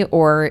differently,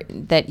 or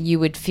that you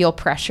would feel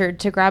pressured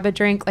to grab a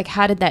drink. Like,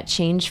 how did that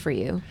change for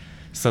you?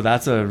 So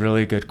that's a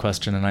really good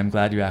question, and I'm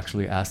glad you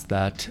actually asked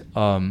that.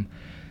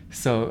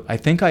 So I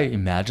think I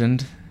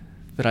imagined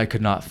that I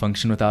could not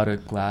function without a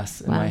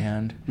glass in my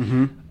hand.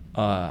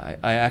 I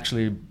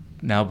actually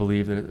now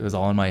believe that it was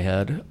all in my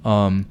head.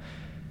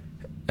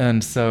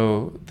 And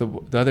so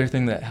the other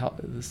thing that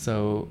helped,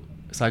 so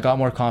I got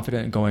more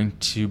confident going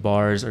to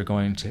bars or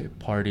going to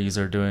parties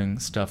or doing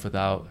stuff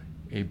without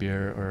a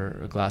beer or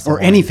a glass of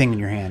wine. Or anything in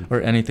your hand.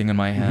 Or anything in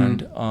my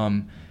hand.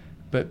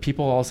 But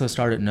people also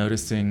started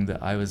noticing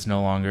that I was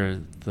no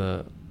longer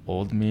the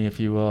old me, if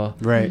you will.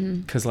 Right.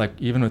 Because like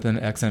even within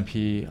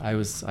XMP,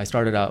 I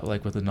started out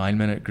like with a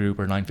 9-minute group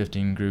or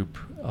 9:15 group,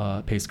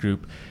 pace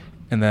group.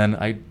 And then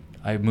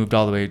I moved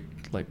all the way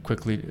like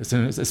quickly. As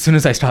soon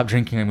as I stopped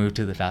drinking, I moved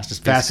to the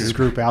fastest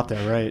group out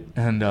there, right?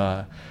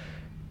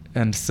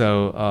 And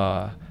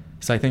so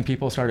I think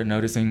people started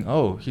noticing,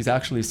 oh, he's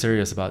actually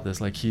serious about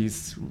this. Like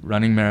he's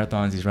running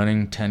marathons, he's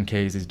running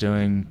 10Ks, he's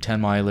doing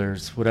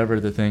 10-milers, whatever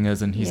the thing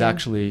is, and he's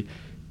actually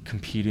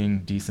competing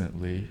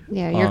decently.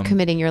 Yeah, you're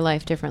committing your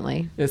life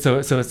differently. So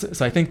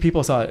I think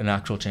people saw an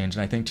actual change,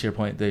 and I think to your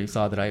point, they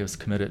saw that I was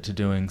committed to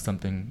doing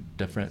something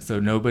different. So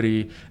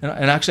nobody, and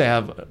actually I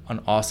have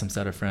an awesome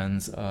set of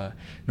friends.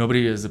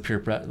 Nobody is a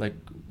pure like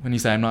when you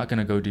say I'm not going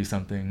to go do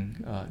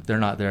something, they're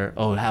not there.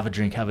 Oh, have a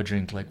drink.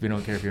 Like we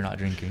don't care if you're not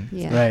drinking.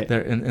 Yeah. Right.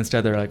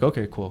 Instead, they're like,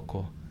 okay,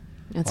 cool.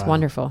 That's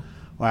wonderful.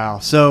 Wow.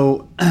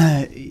 So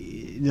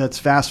let's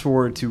fast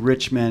forward to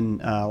Richmond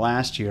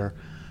last year.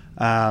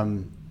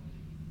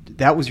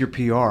 That was your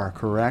PR,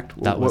 correct?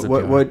 That was a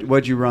PR.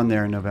 What'd you run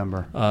there in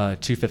November?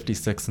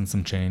 2:56 and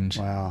some change.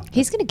 Wow.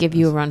 He's going to give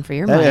you a run for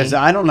your money.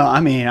 I don't know. I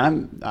mean,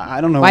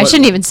 I don't know. Well, I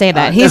shouldn't even say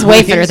that. He's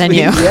way fitter than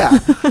you. Yeah.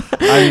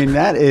 I mean,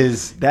 that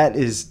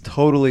is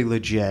totally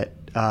legit.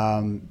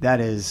 That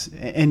is,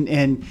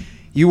 and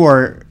you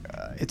are.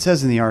 It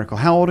says in the article.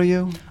 How old are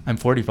you? I'm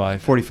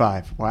 45.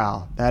 45.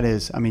 Wow. That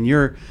is. I mean,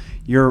 you're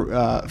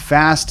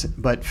fast,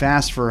 but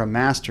fast for a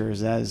master's.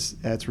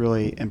 That's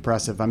really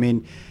impressive. I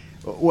mean.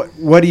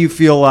 What do you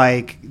feel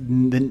like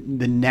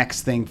the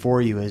next thing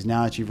for you is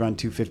now that you've run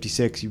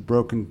 2:56, you've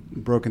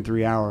broken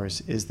 3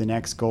 hours? Is the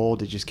next goal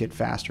to just get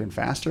faster and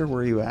faster?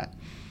 Where are you at?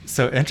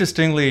 So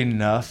interestingly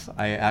enough,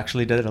 I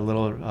actually did a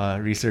little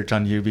research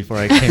on you before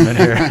I came in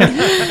here,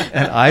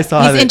 and I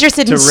saw he's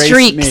interested in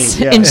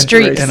streaks.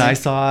 And I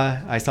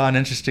saw an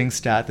interesting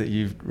stat that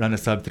you've run a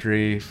sub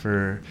 3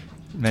 for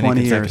many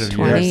 20 consecutive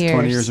years.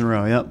 20 years in a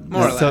row. Yep.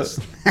 More or less.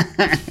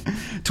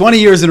 20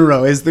 years in a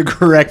row is the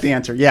correct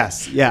answer.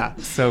 Yes. Yeah.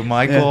 So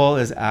my goal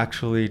is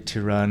actually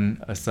to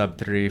run a sub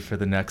 3 for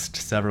the next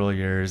several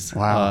years.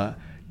 Wow.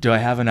 Do I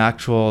have an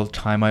actual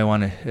time I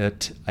want to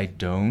hit? I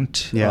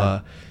don't.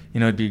 Yeah.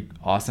 It'd be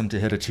awesome to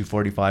hit a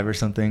 2:45 or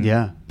something.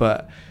 Yeah.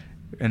 But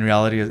in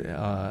reality,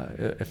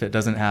 if it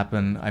doesn't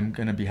happen, I'm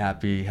going to be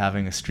happy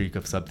having a streak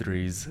of sub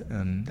 3s.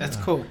 And that's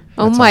cool.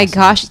 Oh my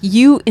gosh,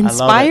 you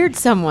inspired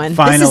someone.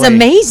 Finally. This is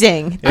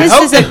amazing.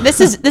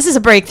 This is a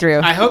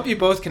breakthrough. I hope you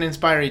both can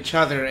inspire each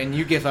other and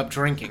you give up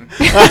drinking.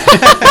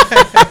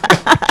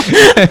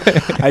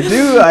 I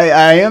do.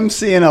 I am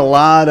seeing a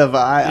lot of.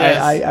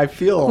 I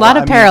feel a lot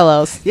of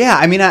parallels. Yeah.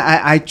 I mean,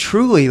 I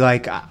truly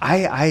like.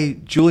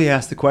 Julie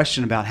asked the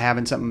question about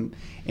having something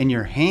in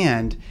your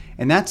hand.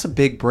 And that's a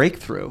big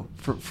breakthrough.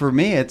 For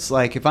me, it's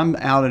like if I'm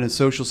out in a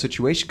social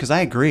situation, because I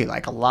agree,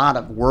 like a lot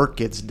of work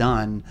gets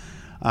done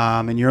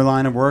in your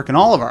line of work and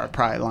all of our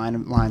probably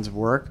lines of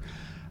work.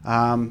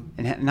 And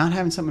not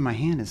having something in my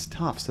hand is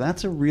tough. So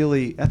that's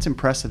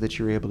impressive that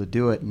you're able to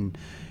do it and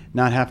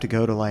not have to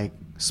go to like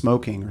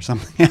smoking or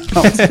something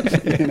else.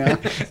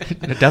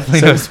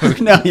 Definitely no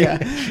smoking. No, yeah.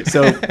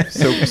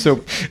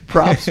 So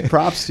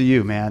props to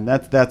you, man.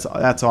 That's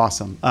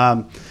awesome.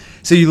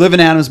 So you live in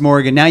Adams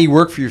Morgan. Now you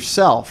work for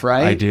yourself,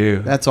 right? I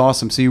do. That's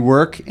awesome. So you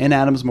work in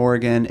Adams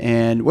Morgan,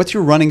 and what's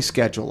your running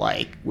schedule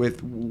like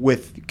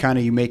with kind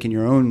of you making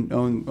your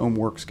own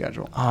work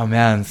schedule? Oh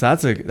man, so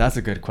that's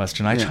a good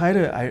question. I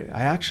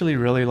actually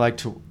really like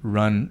to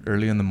run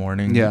early in the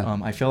morning. Yeah.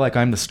 I feel like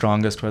I'm the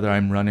strongest whether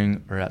I'm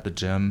running or at the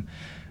gym.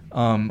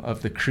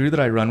 Of the crew that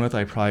I run with,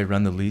 I probably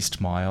run the least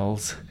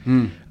miles.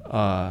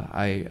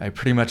 I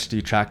pretty much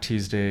do track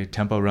Tuesday,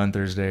 tempo run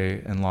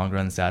Thursday, and long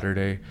run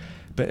Saturday.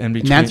 but in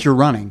between, And that's your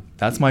running.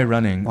 That's my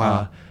running.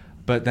 Wow.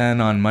 But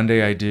then on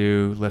Monday I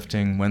do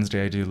lifting,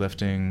 Wednesday I do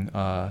lifting,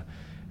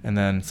 and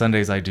then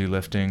Sundays I do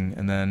lifting,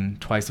 and then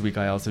twice a week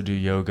I also do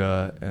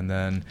yoga, and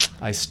then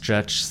I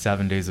stretch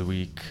 7 days a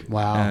week.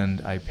 Wow.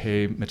 And I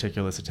pay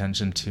meticulous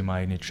attention to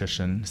my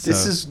nutrition. So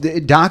This is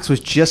Docs was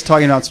just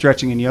talking about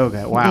stretching and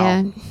yoga. Wow.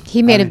 Yeah,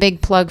 he made a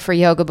big plug for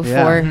yoga before.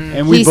 Yeah.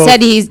 And we He both-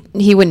 said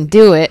he wouldn't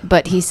do it,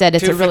 but he said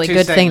it's Two a for really two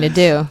good thing to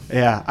do.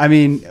 Yeah, I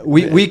mean,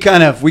 we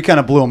kind of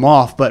blew him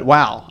off, but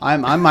wow, I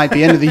might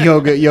be into the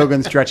yoga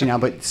and stretching now.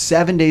 But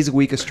 7 days a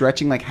week of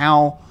stretching, like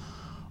how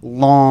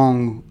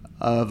long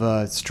of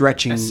a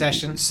stretching A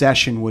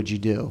session? would you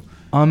do?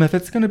 if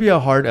it's going to be a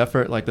hard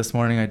effort, like this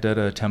morning I did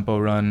a tempo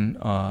run,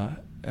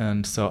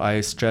 and so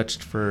I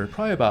stretched for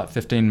probably about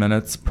 15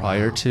 minutes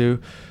prior to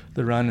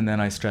the run, and then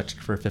I stretched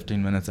for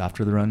 15 minutes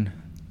after the run.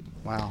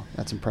 Wow,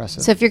 that's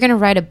impressive. So if you're going to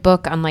write a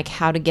book on like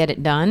how to get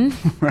it done,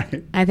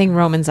 Right. I think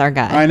Roman's our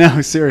guy. I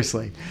know,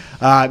 seriously,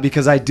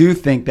 because I do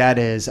think that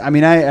is. I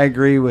mean, I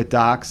agree with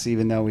Docs,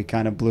 even though we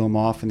kind of blew him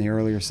off in the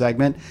earlier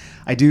segment.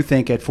 I do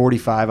think at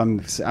 45,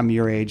 I'm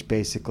your age,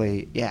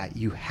 basically. Yeah,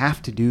 you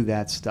have to do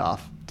that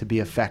stuff to be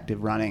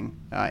effective running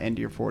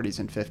into your 40s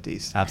and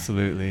 50s.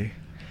 Absolutely.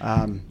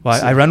 So-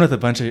 I run with a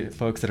bunch of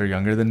folks that are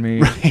younger than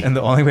me, Right. and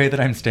the only way that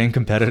I'm staying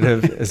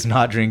competitive is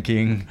not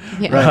drinking,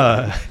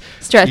 Yeah.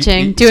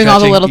 Stretching, doing all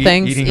the little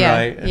things. eating Yeah,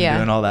 right, and yeah.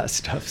 doing all that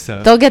stuff.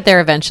 So They'll get there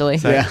eventually.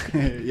 So-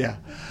 Yeah,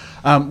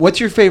 yeah. What's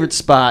your favorite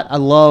spot? I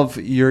love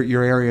your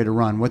area to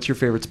run. What's your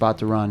favorite spot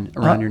to run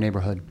around your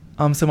neighborhood?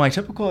 So my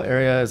typical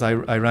area is I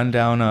run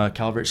down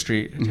Calvert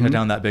Street, head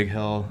down that big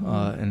hill,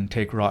 and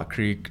take Rock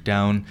Creek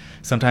down.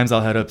 Sometimes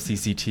I'll head up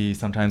CCT.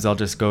 Sometimes I'll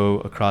just go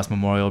across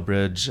Memorial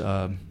Bridge,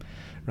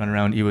 run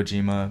around Iwo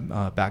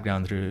Jima, back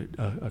down through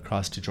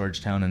across to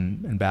Georgetown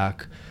and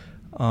back.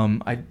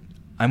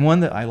 I'm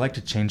one that I like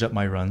to change up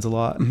my runs a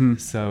lot.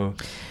 So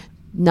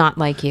Not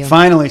like you.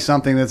 Finally,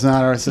 something that's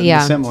not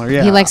Yeah. similar.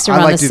 Yeah, He likes to I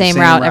run like the to do same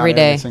route every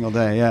day. single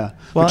day. Yeah.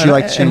 well, But you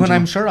like to and change when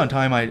I'm them. short on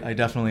time, I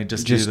definitely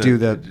just Just do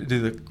do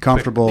the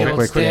comfortable, quick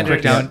quick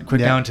standard.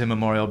 down to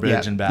Memorial Bridge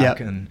Yep, and back, yep.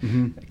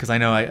 and because I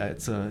know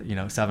it's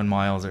 7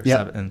 miles or Yep.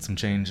 7 and some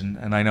change,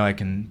 and I know I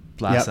can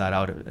blast Yep. that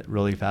out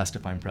really fast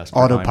if I'm pressed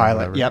for time or Autopilot.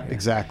 whatever. Yep, Yeah.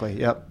 exactly.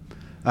 Yep.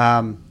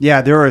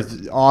 Yeah, there are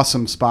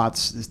awesome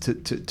spots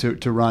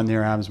to run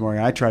near Adams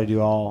Morgan. I try to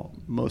do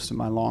most of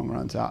my long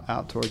runs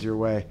out towards your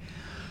way.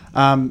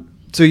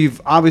 So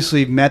you've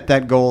obviously met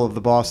that goal of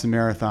the Boston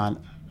Marathon.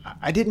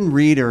 I didn't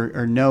read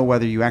or know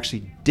whether you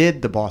actually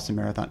did the Boston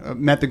Marathon,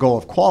 met the goal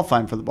of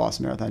qualifying for the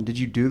Boston Marathon. Did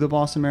you do the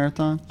Boston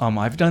Marathon?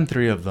 I've done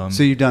 3 of them.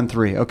 So you've done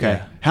 3.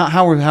 Okay. Yeah.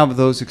 How have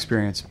those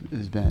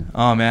experiences been?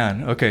 Oh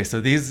man. Okay.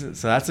 So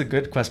that's a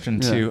good question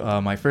too.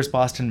 My first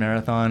Boston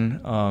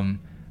Marathon,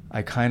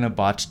 I kind of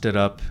botched it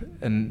up,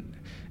 and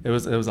it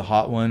was a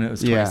hot one. It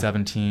was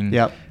 2017.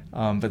 Yep.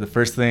 But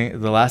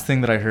the last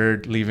thing that I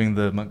heard leaving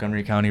the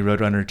Montgomery County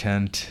Roadrunner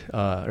tent,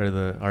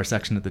 or our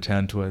section at the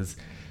tent, was,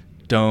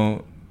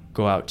 "Don't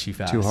go out too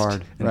fast, Too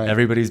hard." And right.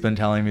 everybody's been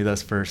telling me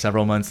this for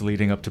several months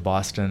leading up to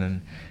Boston.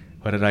 And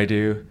what did I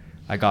do?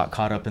 I got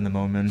caught up in the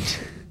moment,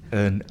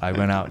 and I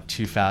went out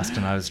too fast,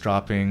 and I was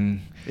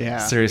dropping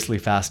seriously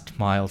fast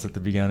miles at the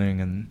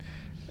beginning, and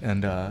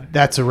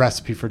that's a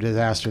recipe for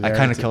disaster. I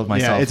kind of killed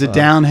myself. Yeah, it's a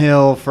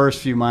downhill first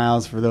few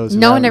miles for those.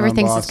 No who one haven't ever run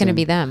thinks it's going to Boston.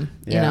 be them.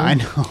 Yeah, you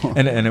know? I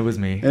know. and it was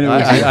me. And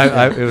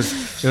it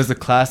was It was a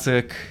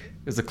classic.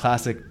 It was a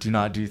classic do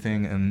not do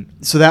thing. And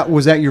So that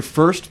was your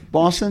first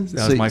Boston?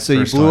 That was my so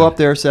first you blew one. up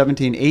there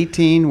 17.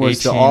 18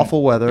 was the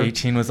awful weather.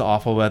 18 was the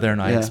awful weather,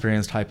 and I Yeah.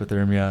 experienced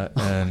hypothermia.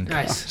 And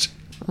Nice.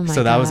 Oh my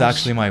so that was gosh.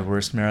 actually my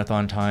worst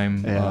marathon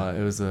time. Yeah.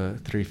 It was a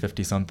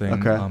 3:50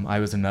 something. Okay. I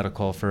was in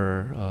medical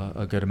for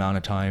a good amount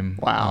of time.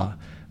 Wow.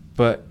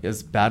 But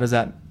as bad as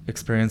that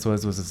experience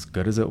was as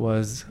good as it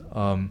was.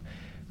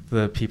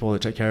 The people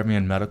that took care of me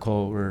in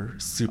medical were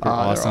super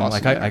awesome.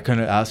 Like I couldn't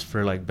have asked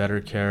for like better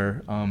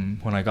care.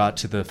 When I got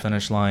to the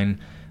finish line,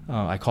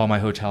 I called my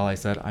hotel. I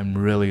said, "I'm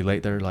really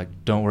late." They're like,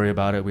 "Don't worry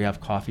about it. We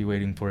have coffee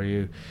waiting for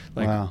you."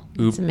 Like, Wow.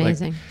 It's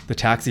amazing. Like, the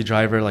taxi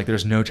driver, like,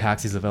 there's no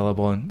taxis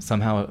available, and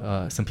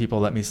somehow some people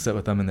let me sit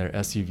with them in their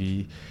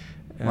SUV.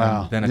 And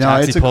Wow. then a No,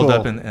 taxi it's a pulled cool-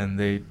 up, and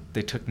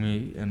they took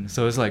me, and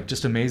so it was like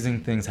just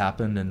amazing things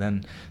happened, and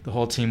then the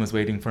whole team was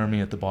waiting for me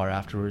at the bar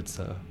afterwards.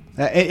 So.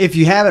 If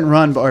you haven't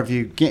run, or if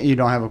you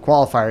don't have a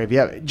qualifier, if you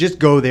have, just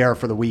go there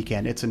for the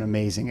weekend. It's an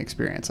amazing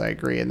experience. I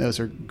agree, and those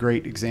are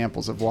great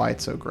examples of why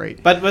it's so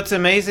great. But what's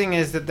amazing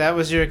is that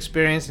was your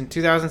experience in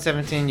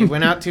 2017. You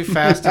went out too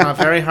fast on a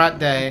very hot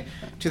day.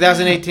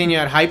 2018, you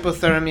had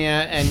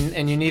hypothermia,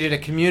 and you needed a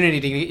community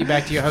to get you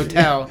back to your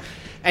hotel.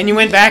 And you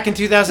went back in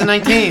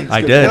 2019.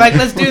 I did. You're like,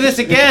 let's do this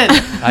again.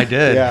 I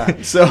did.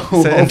 Yeah. So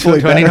and hopefully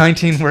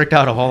 2019 worked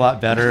out a whole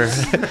lot better.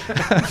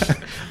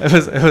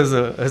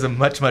 It was a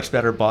much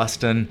better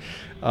Boston.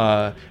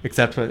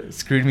 Except what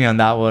screwed me on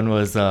that one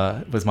was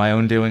my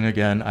own doing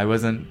again. I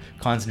wasn't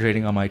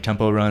concentrating on my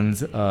tempo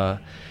runs,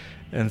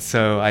 and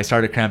so I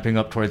started cramping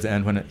up towards the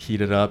end when it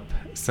heated up.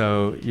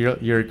 So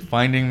you're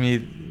finding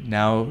me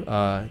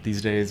now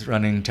these days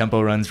running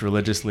tempo runs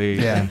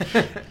religiously and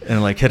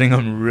like hitting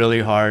them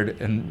really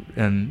hard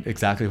and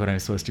exactly what I'm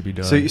supposed to be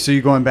doing. So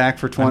you're going back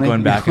for 20? I'm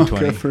going back in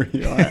 20. Good for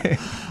you. All right.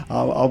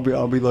 I'll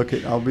be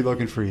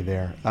looking for you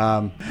there.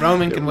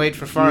 Roman can wait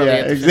for Farley.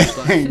 Yeah,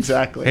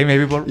 exactly. Hey,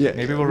 maybe we'll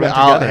run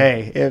together.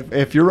 Hey,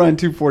 if you're running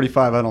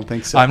 2:45, I don't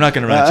think so. I'm not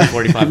going to run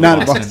 2:45 in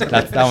Boston.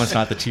 That one's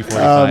not the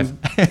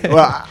 2:45.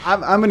 Well,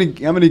 I'm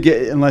gonna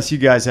get, unless you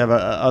guys have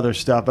other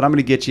stuff, but I'm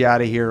gonna get you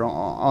out of here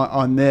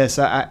on this.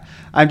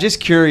 I'm just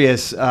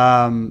curious,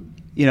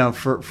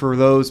 for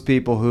those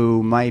people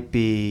who might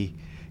be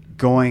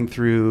going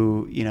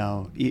through,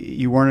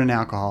 you weren't an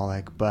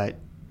alcoholic, but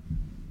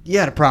you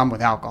had a problem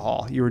with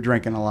alcohol. You were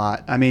drinking a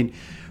lot. I mean,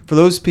 for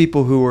those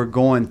people who are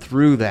going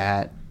through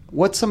that,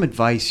 what's some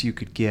advice you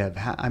could give?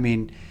 I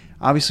mean,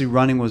 obviously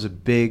running was a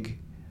big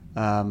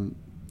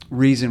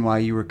reason why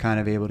you were kind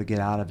of able to get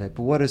out of it,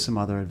 but what is some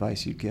other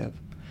advice you'd give?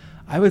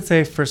 I would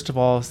say, first of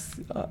all,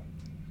 so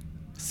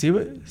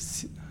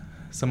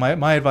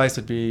my advice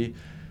would be,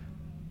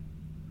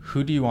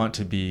 who do you want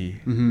to be?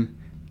 Mm-hmm.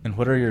 And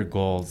what are your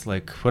goals?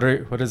 Like, what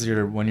is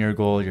your 1-year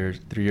goal, your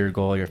 3-year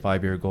goal, your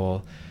 5-year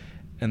goal?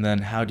 And then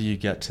how do you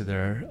get to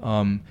there?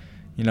 And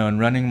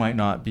running might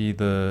not be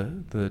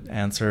the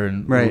answer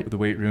in the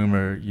weight room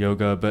or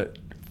yoga, but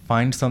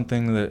find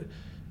something that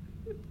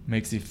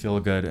makes you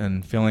feel good.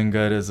 And feeling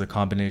good is a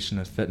combination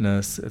of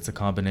fitness. It's a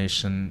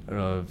combination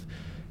of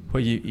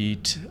what you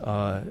eat,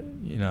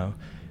 and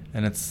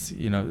it's,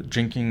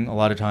 drinking a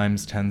lot of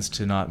times tends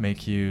to not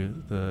make you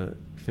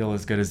feel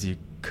as good as you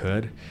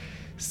could.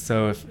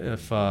 So if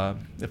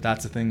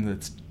that's the thing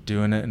that's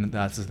doing it and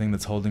that's the thing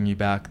that's holding you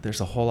back,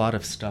 there's a whole lot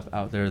of stuff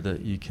out there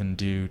that you can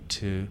do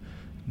to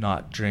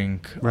not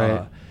drink.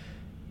 Right.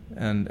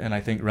 And I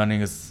think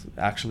running is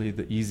actually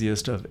the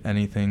easiest of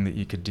anything that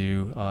you could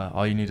do.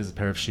 All you need is a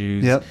pair of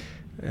shoes. Yep.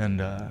 And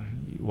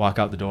you walk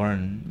out the door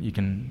and you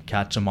can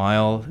catch a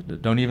mile.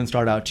 Don't even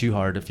start out too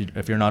hard.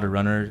 If you're not a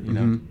runner,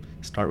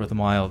 start with a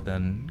mile,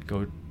 then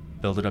go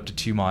build it up to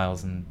 2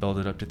 miles and build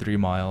it up to 3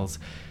 miles.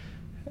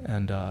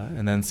 And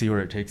then see where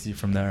it takes you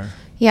from there.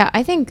 Yeah,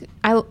 I think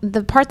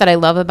the part that I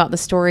love about the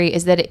story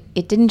is that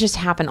it didn't just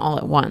happen all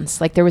at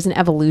once. Like, there was an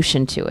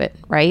evolution to it,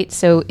 right?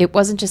 So it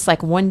wasn't just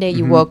like one day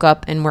you woke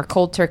up and were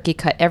cold turkey,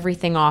 cut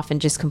everything off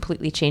and just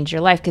completely changed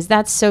your life, because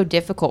that's so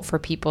difficult for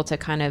people to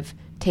kind of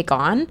take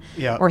on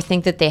or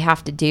think that they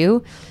have to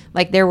do.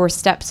 Like, there were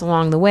steps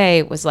along the way.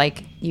 It was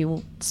like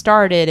you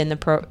started in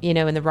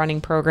the running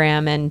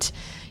program and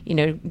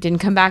didn't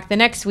come back the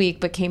next week,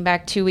 but came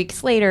back 2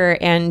 weeks later,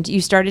 and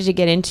you started to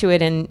get into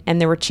it,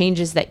 and there were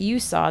changes that you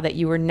saw that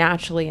you were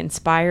naturally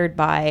inspired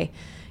by,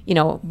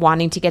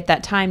 wanting to get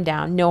that time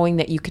down, knowing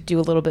that you could do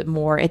a little bit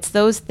more. It's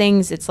those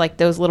things, it's like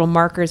those little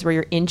markers where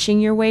you're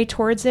inching your way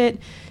towards it,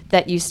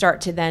 that you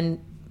start to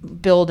then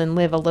build and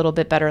live a little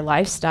bit better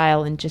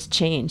lifestyle and just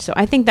change. So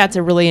I think that's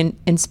a really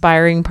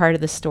inspiring part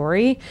of the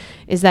story,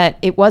 is that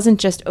it wasn't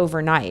just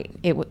overnight.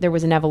 There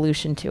was an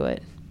evolution to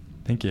it.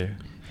 Thank you.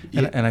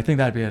 And I think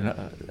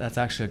that's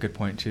actually a good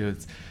point too.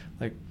 It's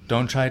like,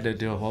 don't try to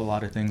do a whole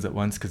lot of things at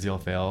once, because you'll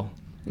fail.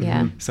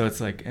 Yeah. So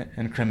it's like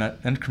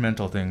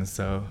incremental things.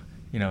 So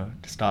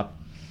stop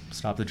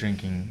the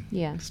drinking.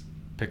 Yeah.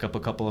 Pick up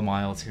a couple of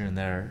miles here and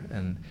there,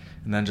 and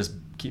then just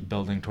keep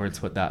building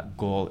towards what that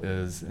goal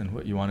is and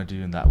what you want to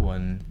do in that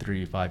 1,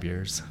 3, 5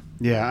 years.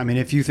 Yeah, I mean,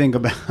 if you think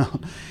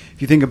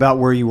about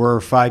where you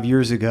were 5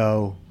 years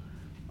ago,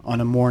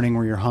 on a morning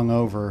where you're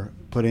hungover,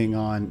 putting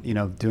on,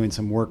 doing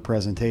some work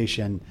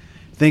presentation,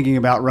 thinking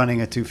about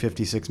running a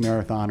 2:56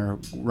 marathon or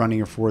running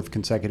your 4th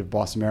consecutive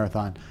Boston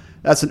Marathon,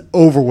 that's an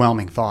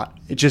overwhelming thought.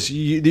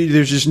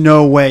 There's just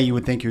no way you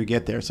would think you would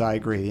get there. So I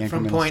agree.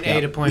 From point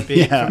A to point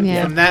B.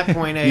 From that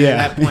point A to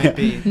that point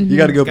B. You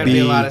got to go B, be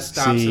a lot of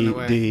stops C, in the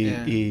way. D,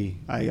 Yeah. E.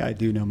 I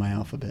do know my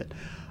alphabet.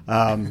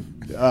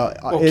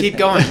 Keep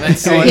going.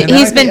 Let's see.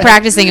 He's been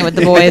practicing it with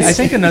the boys. I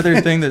think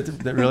another thing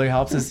that really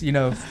helps is,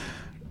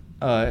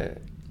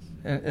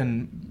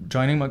 and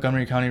joining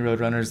Montgomery County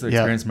Roadrunners, the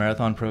Experience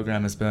Marathon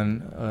program, has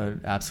been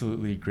an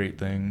absolutely great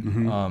thing.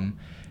 Mm-hmm.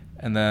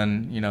 And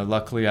then,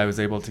 luckily I was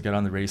able to get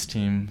on the race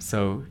team.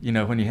 So,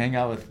 when you hang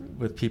out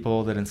with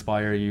people that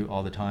inspire you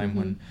all the time,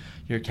 when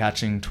you're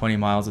catching 20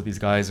 miles with these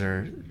guys,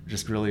 or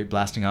just really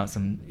blasting out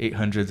some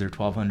 800s or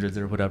 1200s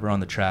or whatever on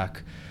the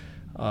track,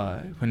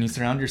 when you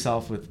surround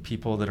yourself with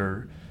people that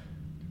are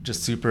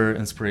just super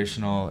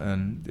inspirational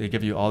and they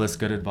give you all this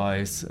good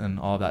advice and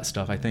all that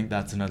stuff, I think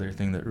that's another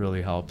thing that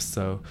really helps.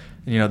 So,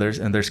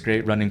 there's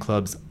great running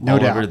clubs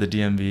all over the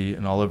DMV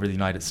and all over the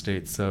United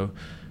States. So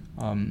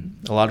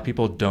a lot of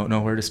people don't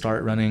know where to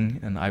start running,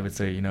 and I would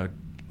say,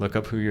 look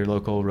up who your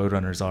local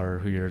Roadrunners are, or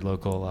who your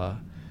local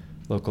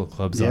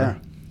clubs are.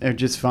 Yeah, or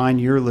just find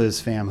your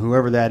Liz fam,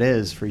 whoever that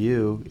is for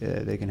you.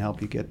 They can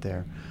help you get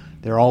there.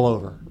 They're all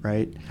over,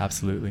 right?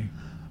 Absolutely.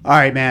 All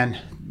right, man.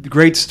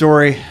 Great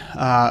story.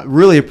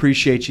 Really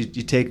appreciate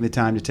you taking the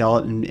time to tell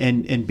it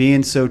and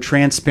being so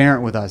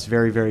transparent with us.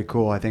 Very, very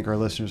cool. I think our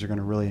listeners are going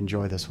to really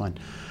enjoy this one.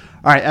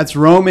 All right, that's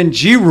Roman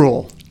G.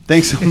 Rule.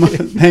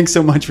 Thanks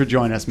so much for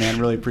joining us, man.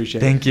 Really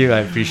appreciate it. Thank you. I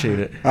appreciate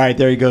it. All right,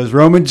 there he goes.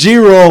 Roman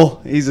Giroux.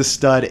 He's a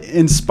stud.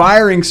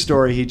 Inspiring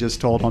story he just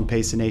told on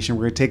Pace the Nation.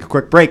 We're going to take a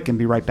quick break and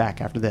be right back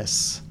after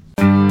this.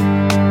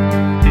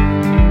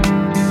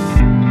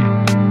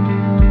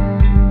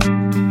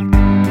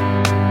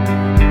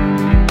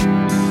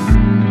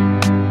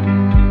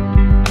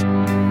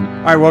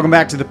 All right, welcome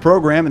back to the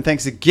program, and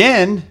thanks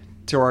again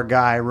to our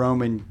guy,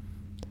 Roman.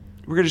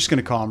 We're just going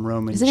to call him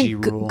Roman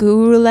Giroux.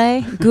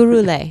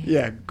 Gurule?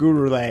 Yeah,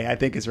 Gurule, I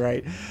think is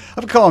right. I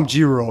would call him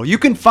Giroux. You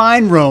can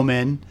find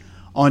Roman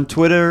on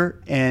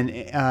Twitter and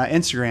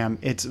Instagram.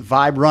 It's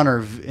Vibe Runner,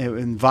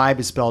 and Vibe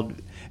is spelled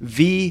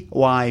VYBE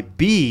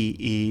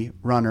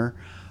Runner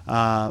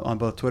on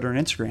both Twitter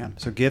and Instagram.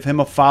 So give him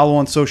a follow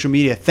on social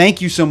media.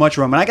 Thank you so much,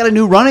 Roman. I got a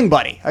new running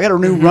buddy. I got a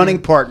new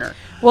running partner.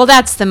 Well,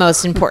 that's the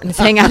most important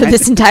thing out of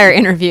this entire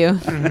interview.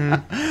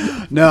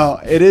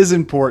 No, it is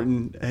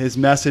important. His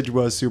message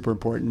was super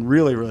important.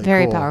 Really, really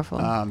very cool.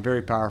 Powerful.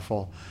 Very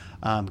powerful.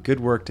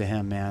 Good work to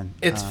him, man.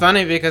 It's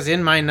funny because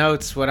in my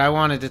notes, what I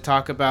wanted to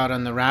talk about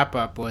on the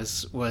wrap-up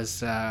was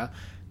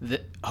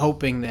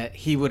hoping that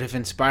he would have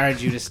inspired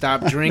you to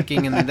stop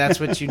drinking, and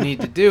that's what you need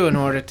to do in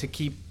order to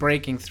keep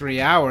breaking 3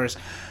 hours.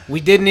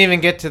 We didn't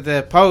even get to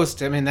the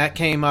post. I mean, that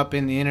came up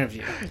in the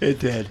interview. It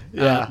did,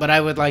 yeah. But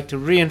I would like to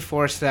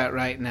reinforce that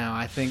right now.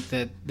 I think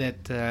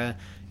that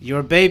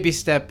your baby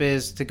step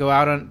is to go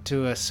out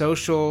to a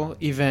social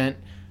event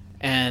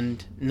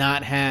and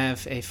not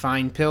have a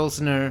fine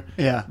Pilsner,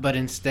 but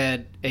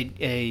instead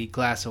a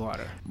glass of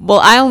water. Well,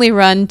 I only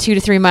run 2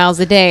 to 3 miles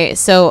a day,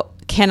 so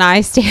can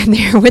I stand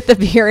there with the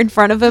beer in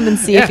front of him and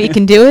see if he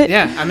can do it?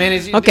 Yeah, I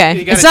mean,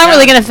 okay. It's not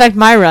really going to affect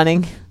my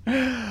running.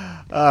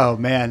 Oh,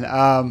 man.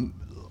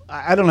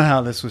 I don't know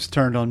how this was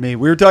turned on me.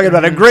 We were talking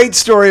about a great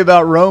story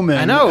about Roman.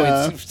 I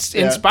know. It's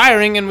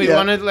inspiring, and we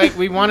want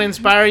to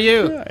inspire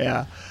you.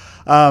 Yeah.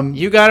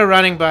 You got a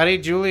running buddy.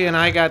 Julie and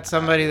I got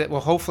somebody that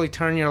will hopefully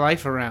turn your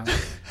life around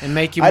and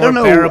make you more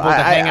bearable to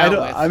hang out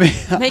with.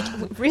 I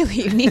mean, really,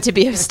 you need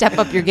to step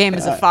up your game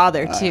as a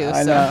father too.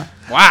 I know.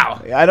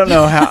 Wow. I don't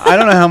know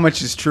how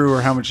much is true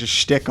or how much is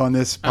shtick on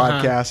this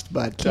podcast,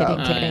 but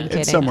kidding,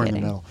 it's somewhere in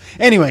the middle.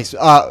 Anyways,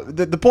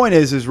 the point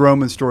is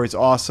Roman's story is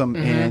awesome,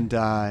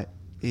 and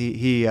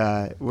he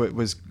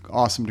was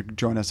awesome to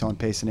join us on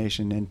Pace the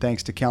Nation, and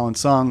thanks to Kellen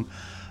Sung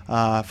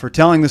for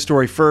telling the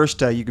story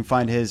first. You can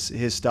find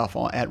his stuff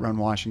at Run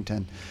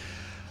Washington.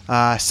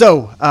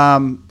 So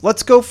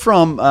let's go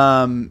from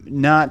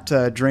not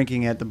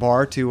drinking at the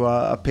bar to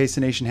a Pace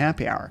the Nation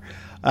happy hour.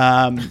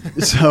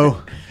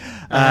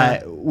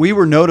 We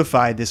were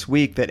notified this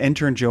week that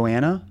intern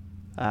Joanna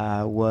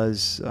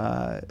was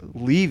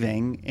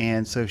leaving,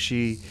 and so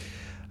she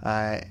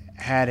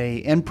had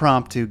a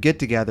impromptu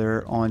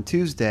get-together on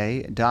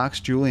Tuesday.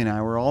 Docs, Julie, and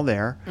I were all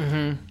there,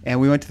 and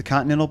we went to the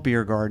Continental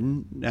Beer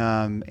Garden,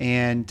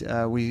 and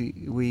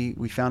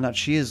we found out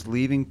she is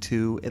leaving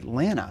to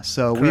Atlanta.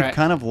 So Correct. We've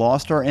kind of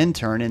lost our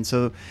intern, and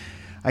so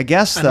I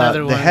guess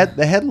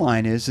the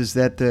headline is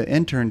that the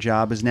intern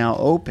job is now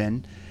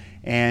open.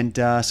 And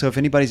so if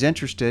anybody's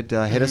interested,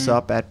 hit us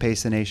up at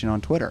Pace the Nation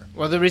on Twitter.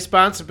 Well, the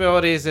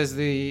responsibilities as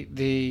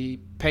the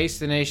Pace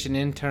the Nation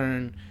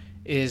intern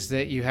is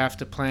that you have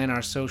to plan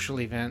our social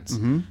events.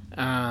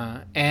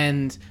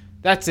 And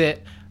that's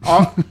it.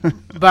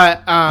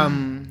 But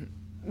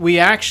we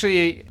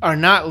actually are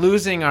not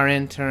losing our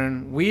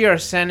intern. We are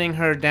sending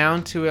her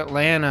down to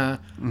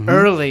Atlanta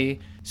early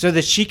so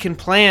that she can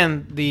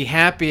plan the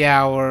happy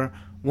hour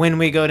when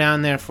we go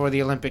down there for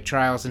the Olympic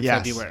trials in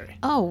February.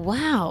 Oh,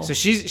 wow. So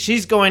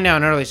she's going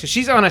down early. So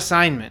she's on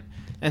assignment.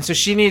 And so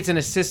she needs an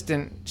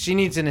assistant. She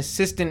needs an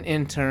assistant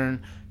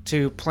intern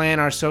to plan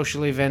our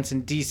social events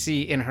in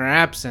DC in her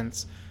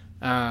absence.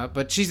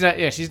 But she's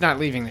not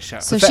leaving the show.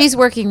 So she's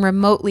working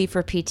remotely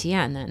for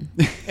PTN then.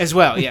 As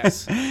well,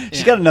 yes.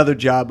 She's got another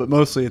job, but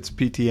mostly it's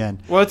PTN.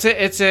 Well,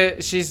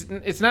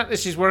 it's not that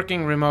she's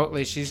working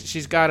remotely.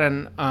 She's got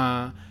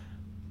an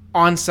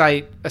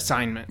on-site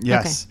assignment.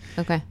 Yes.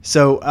 Okay.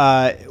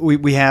 So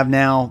we have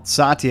now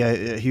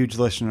Satya, a huge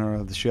listener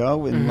of the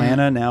show in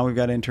Atlanta. Now we've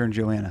got intern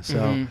Joanna.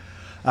 So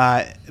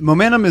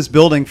momentum is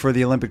building for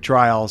the Olympic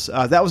trials.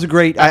 That was a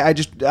great.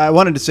 I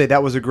wanted to say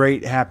that was a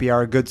great happy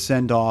hour, a good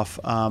send off.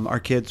 Our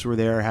kids were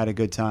there, had a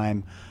good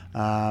time.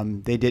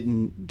 They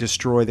didn't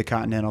destroy the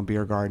Continental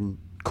Beer Garden.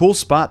 Cool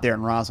spot there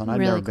in Roslyn.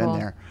 I've never been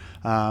there.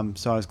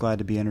 So I was glad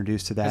to be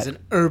introduced to that. There's an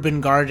urban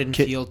garden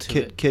feel to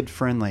it. Kid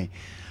friendly.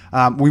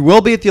 We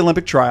will be at the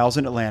Olympic trials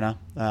in Atlanta.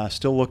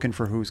 Still looking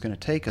for who's going to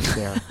take us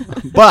there.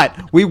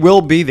 But we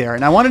will be there.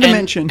 And I wanted to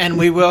mention. And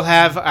we will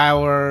have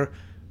our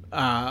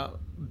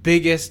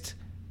biggest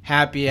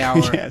happy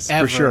hour ever.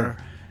 For sure.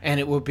 And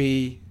it will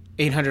be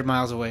 800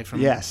 miles away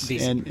from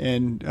DC.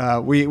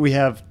 And we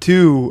have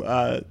two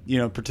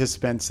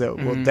participants that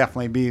will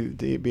definitely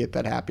be at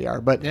that happy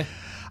hour. But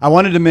I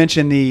wanted to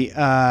mention the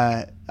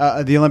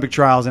Olympic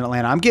trials in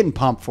Atlanta. I'm getting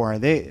pumped for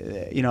it.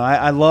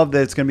 I love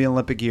that it's going to be an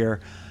Olympic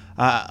year.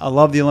 I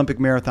love the Olympic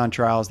Marathon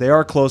Trials. They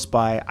are close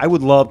by. I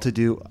would love to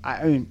do.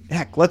 I mean,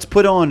 heck, let's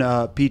put on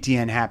a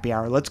PTN happy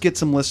hour. Let's get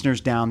some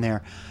listeners down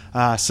there.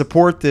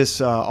 Support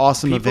this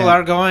awesome event. People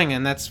are going,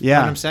 and that's what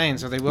I'm saying.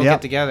 So they will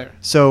get together.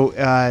 So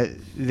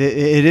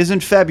it is in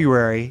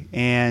February,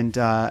 and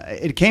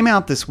it came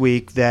out this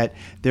week that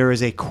there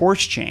is a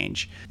course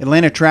change.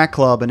 Atlanta Track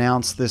Club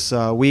announced this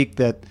week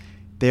that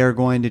they are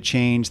going to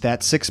change that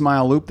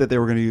 6-mile loop that they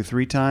were going to do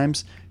 3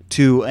 times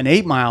to an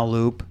 8-mile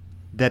loop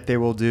that they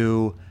will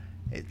do.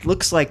 It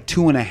looks like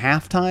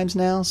 2.5 times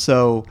now.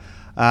 So,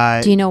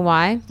 do you know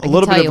why? A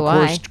little bit of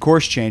a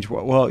course change.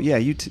 Well, yeah,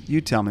 you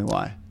tell me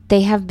why.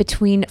 They have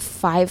between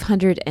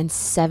 500 and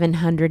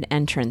 700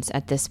 entrants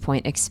at this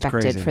point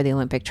expected for the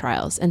Olympic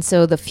trials, and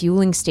so the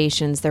fueling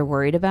stations they're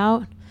worried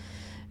about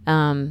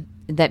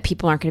that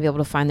people aren't going to be able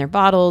to find their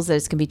bottles, that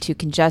it's going to be too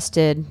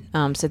congested,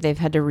 so they've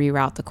had to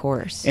reroute the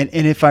course. And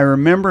if I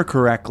remember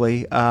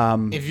correctly,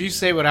 if you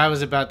say what I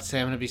was about to say,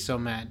 I'm going to be so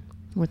mad.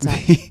 What's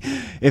that?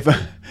 If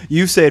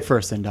you say it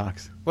first, then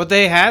Docs. Well,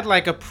 they had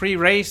like a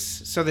pre-race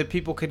so that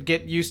people could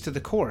get used to the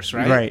course,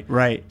 right?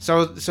 Right.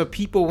 So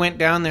people went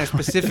down there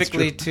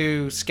specifically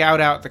to scout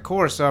out the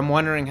course. So I'm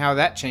wondering how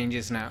that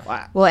changes now.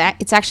 Well,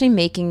 it's actually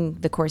making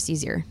the course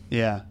easier.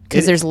 Yeah,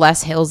 because there's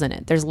less hills in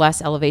it. There's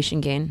less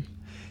elevation gain.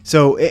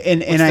 So What's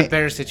the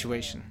bear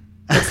situation?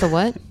 What's the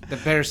what? The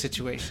bear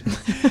situation.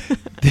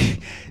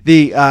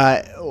 The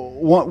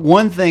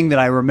one thing that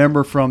I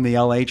remember from the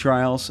LA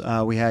trials,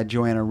 we had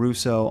Joanna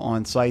Russo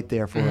on site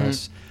there for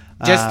us.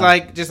 Just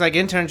like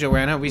intern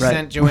Joanna, we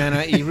sent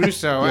Joanna E.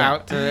 Russo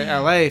out to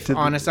LA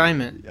on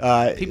assignment.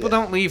 People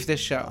don't leave this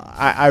show.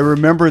 I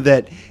remember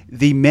that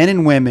the men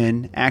and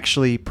women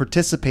actually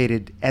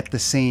participated at the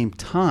same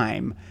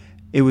time.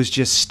 It was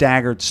just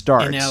staggered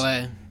starts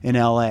in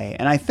LA,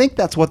 and I think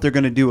that's what they're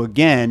going to do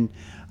again.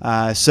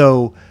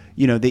 So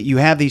that you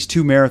have these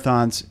 2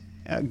 marathons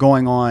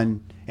going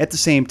on at the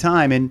same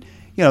time, and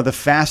the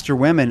faster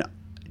women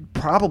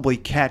probably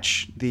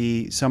catch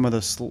some of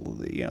the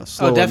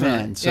slower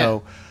men.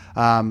 So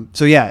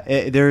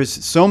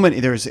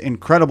there's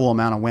incredible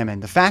amount of women.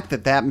 The fact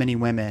that many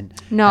women.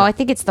 No, I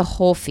think it's the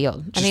whole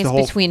field. I think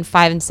it's between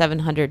 500 and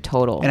 700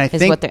 total, and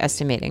is what they're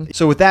estimating.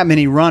 So with that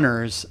many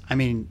runners, I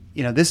mean,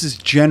 this is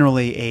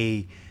generally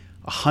a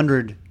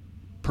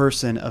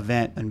 100-person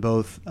event on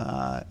both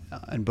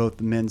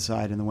the men's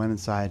side and the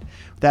women's side.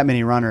 With that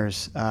many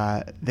runners,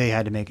 they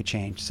had to make a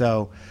change.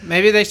 So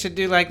maybe they should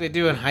do like they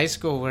do in high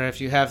school, where if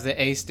you have the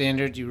A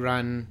standard, you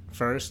run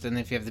first, and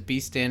if you have the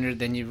B standard,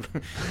 then you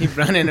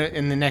run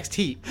in the next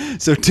heat.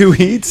 So 2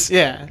 heats.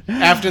 Yeah,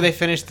 after they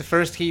finish the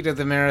first heat of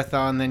the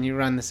marathon, then you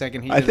run the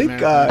second heat. The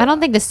marathon. I don't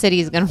think the city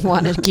is going to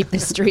want to keep the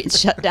streets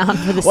shut down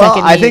for the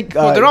second heat. I think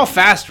they're all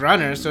fast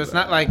runners, so it's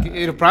not like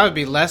it'll probably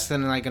be less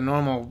than like a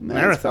normal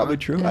marathon. That's probably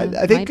true.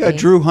 I think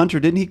Drew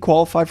Hunter, didn't he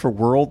qualify for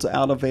Worlds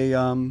out of a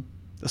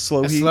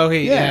slow heat? Slow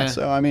heat, yeah.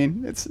 So I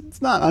mean,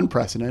 it's not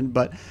unprecedented,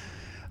 but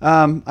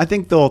I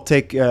think they'll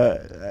take.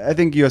 I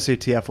think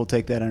USATF will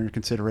take that under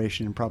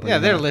consideration and probably. Yeah,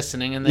 they're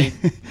listening, and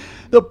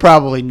they'll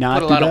probably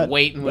not put a lot of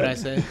weight in what I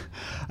say.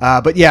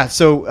 But yeah,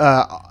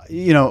 so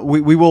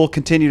we will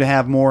continue to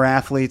have more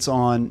athletes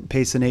on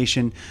Pace the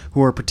Nation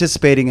who are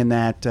participating in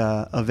that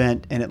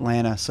event in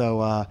Atlanta.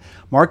 So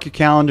mark your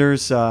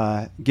calendars.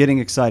 Getting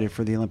excited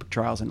for the Olympic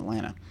trials in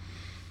Atlanta.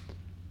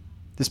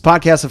 This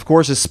podcast, of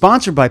course, is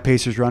sponsored by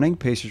Pacers Running.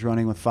 Pacers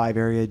Running with 5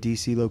 area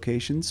DC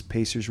locations.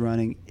 Pacers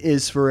Running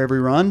is for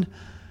every run.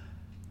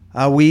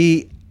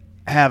 We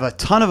have a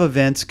ton of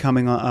events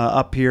coming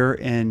up here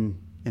in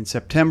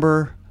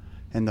September,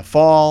 in the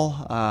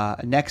fall.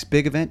 Next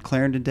big event,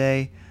 Clarendon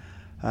Day,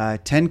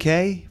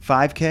 10K,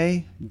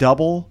 5K,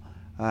 double,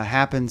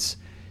 happens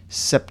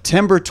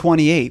September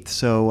 28th.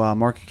 So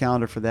mark your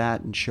calendar for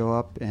that and show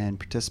up and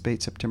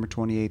participate September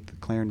 28th,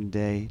 Clarendon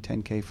Day,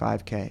 10K,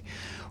 5K.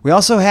 We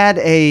also had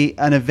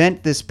an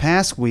event this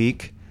past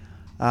week,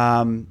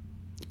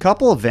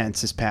 couple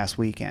events this past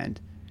weekend.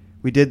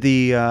 We did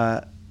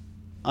the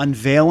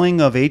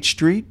unveiling of H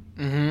Street.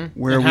 Mm-hmm.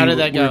 Where and how did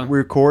that go? We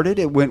recorded.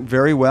 It went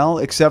very well,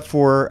 except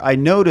for I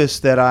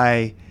noticed that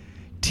I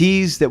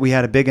teased that we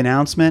had a big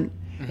announcement,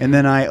 and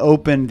then I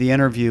opened the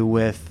interview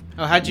with...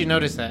 Oh, how'd you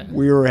notice that?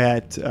 We were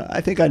at...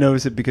 I think I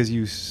noticed it because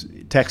you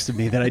texted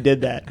me that I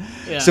did that.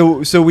 Yeah.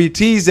 So we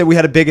teased that we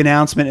had a big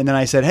announcement, and then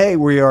I said, hey,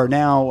 we are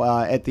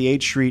now at the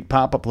H Street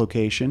pop-up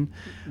location.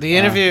 The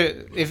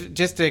interview,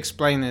 just to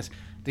explain this,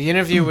 the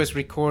interview was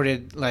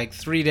recorded like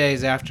 3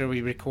 days after we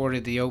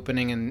recorded the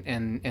opening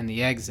and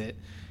the exit.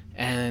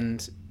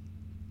 And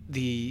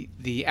the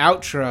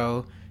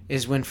outro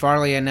is when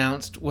Farley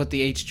announced what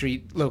the H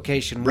Street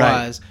location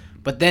was.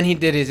 But then he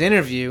did his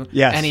interview,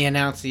 and he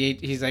announced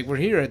he's like, we're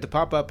here at the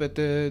pop-up at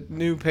the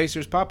new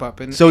Pacers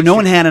pop-up. And so no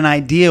one had an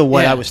idea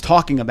what I was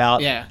talking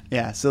about. Yeah.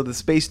 Yeah, so the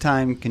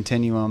space-time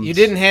continuum. You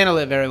didn't handle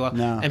it very well.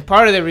 No. And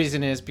part of the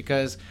reason is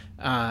because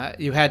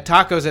you had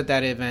tacos at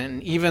that event,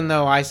 and even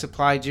though I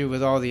supplied you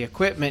with all the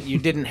equipment, you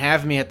didn't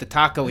have me at the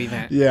taco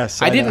event.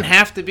 Yes, I didn't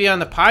have to be on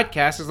the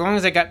podcast as long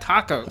as I got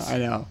tacos. I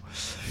know.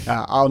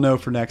 I'll know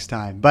for next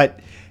time.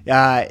 But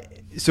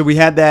So we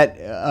had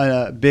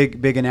that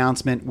big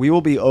announcement. We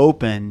will be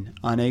open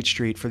on H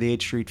Street for the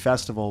H Street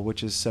Festival,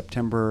 which is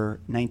September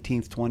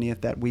 19th,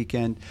 20th, that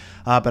weekend.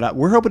 But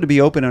we're hoping to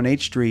be open on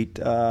H Street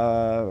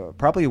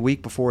probably a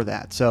week before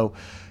that. So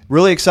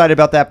really excited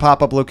about that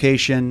pop-up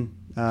location.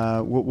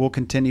 We'll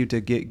continue to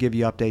give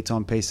you updates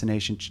on Pace the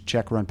Nation.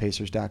 Check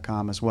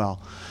runpacers.com as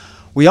well.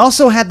 We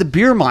also had the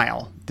Beer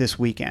Mile this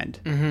weekend.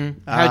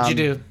 Mm-hmm. How'd you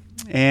do?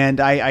 And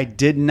I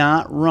did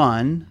not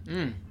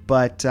run,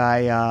 but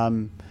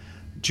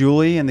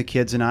Julie and the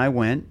kids and I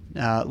went.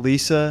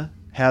 Lisa,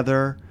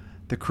 Heather,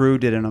 the crew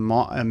did an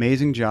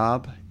amazing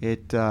job.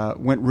 It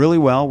went really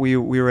well. We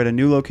were at a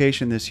new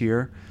location this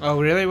year. Oh,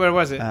 really? Where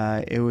was it?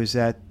 It was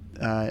at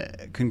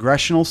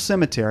Congressional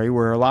Cemetery,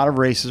 where a lot of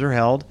races are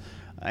held.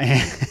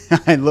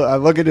 I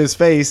look at his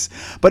face,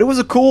 but it was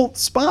a cool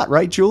spot,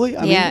 right, Julie?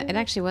 I mean, it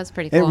actually was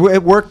pretty cool.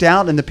 It worked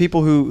out, and the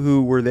people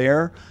who were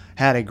there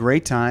had a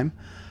great time.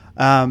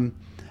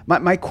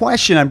 My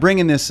question, I'm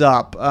bringing this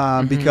up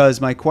because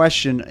my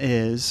question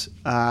is,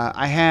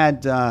 I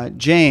had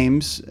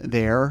James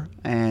there,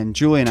 and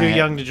Julie and Too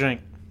young to drink.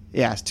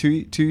 Yes,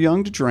 too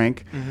young to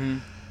drink. Mm-hmm.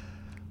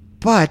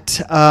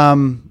 But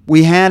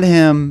we had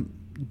him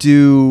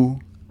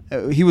do.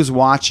 He was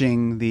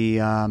watching the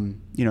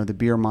the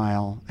Beer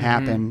Mile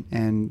happen,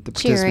 and the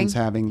participants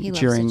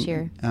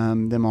cheering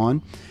them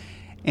on,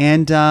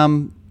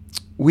 and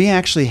we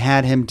actually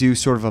had him do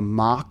sort of a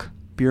mock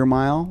Beer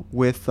Mile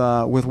with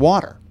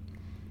water.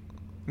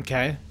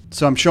 Okay.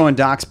 So I'm showing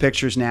Doc's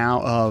pictures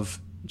now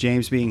of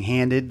James being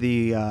handed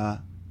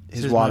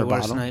his water my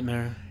worst bottle.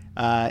 Nightmare.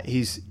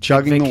 He's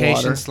chugging the water.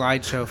 Vacation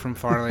slideshow from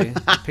Farley.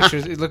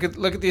 Pictures. Look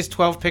at these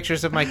 12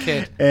 pictures of my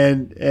kid.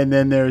 And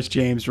then there's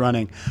James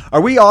running.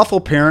 Are we awful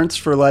parents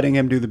for letting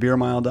him do the Beer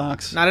Mile,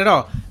 Docs? Not at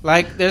all.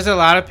 Like, there's a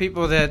lot of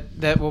people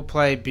that will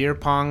play beer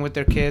pong with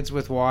their kids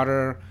with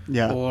water.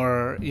 Yeah.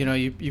 Or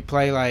you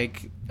play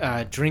like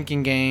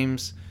drinking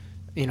games.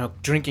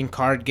 Drinking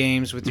card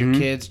games with your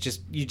kids.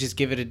 You just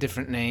give it a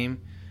different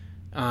name.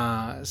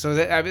 So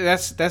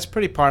that's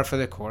pretty par for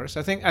the course.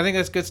 I think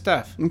that's good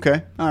stuff.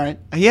 Okay, all right.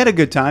 He had a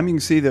good time. You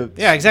can see the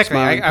exactly.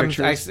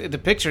 The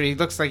picture. He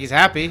looks like he's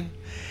happy.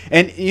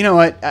 And you know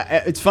what?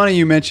 It's funny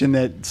you mentioned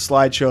that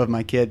slideshow of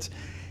my kids.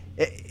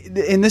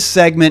 In this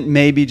segment,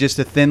 maybe just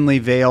a thinly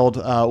veiled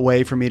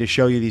way for me to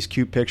show you these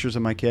cute pictures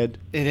of my kid.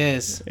 It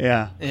is.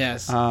 Yeah.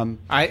 Yes.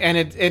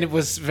 It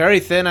was very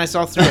thin. I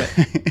saw through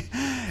it.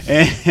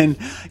 And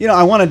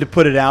I wanted to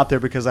put it out there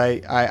because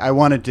I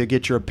wanted to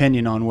get your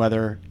opinion on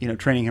whether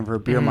training him for a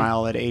beer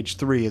mile at age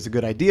 3 is a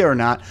good idea or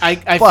not. I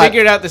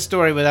figured out the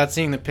story without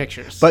seeing the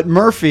pictures. But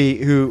Murphy,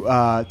 who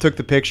took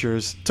the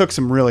pictures, took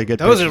some really good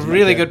pictures. Those are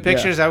really good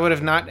pictures. Yeah.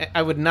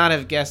 I would not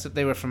have guessed that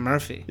they were from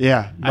Murphy.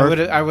 Yeah,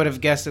 I would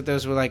have guessed that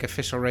those were like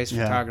official race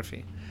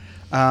photography.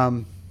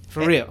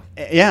 For real.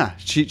 Yeah,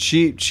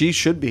 she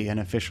should be an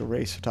official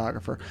race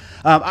photographer.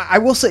 I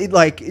will say,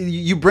 like,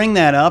 you bring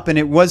that up, and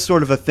it was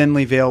sort of a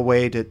thinly veiled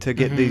way to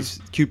get these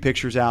cute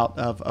pictures out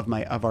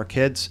of our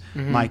kids,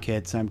 my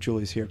kids.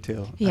 Julie's here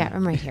too. Yeah,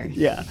 I'm right here.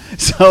 Yeah.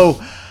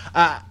 So,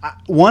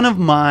 one of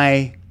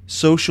my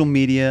social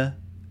media.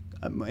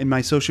 In my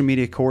social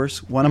media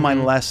course, one of my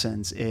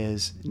lessons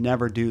is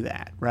never do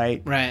that,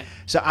 right? Right.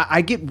 So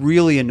I get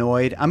really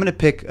annoyed. I'm going to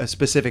pick a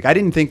specific. I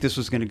didn't think this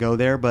was going to go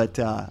there, but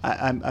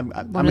I'm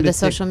one of the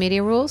social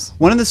media rules?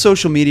 One of the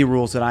social media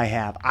rules that I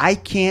have. I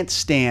can't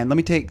stand. Let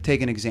me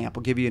take an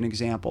example. Give you an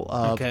example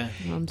of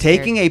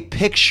taking a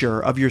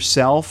picture of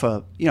yourself.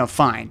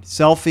 Fine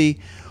selfie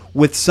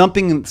with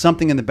something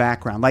in the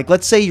background. Like,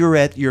 let's say you're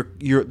at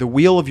the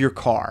wheel of your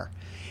car,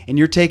 and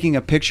you're taking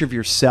a picture of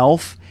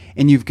yourself.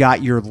 And you've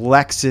got your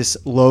Lexus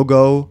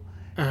logo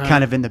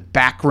kind of in the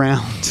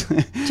background.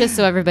 Just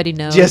so everybody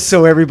knows. Just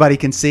so everybody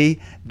can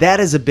see. That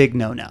is a big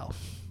no-no.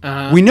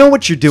 We know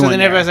what you're doing. So then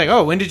everybody's like,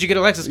 oh, when did you get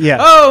a Lexus? Yeah.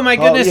 Oh, my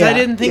goodness, I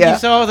didn't think you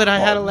saw that I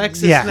had a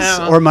Lexus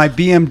now. Or my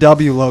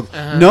BMW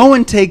logo. No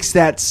one takes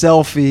that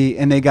selfie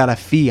and they got a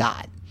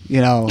Fiat.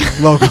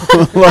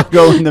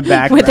 Logo in the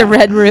background. With a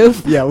red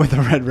roof? Yeah, with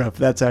a red roof.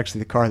 That's actually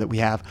the car that we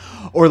have.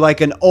 Or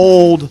like an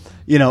old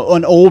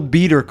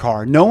beater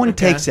car. No one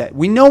takes that.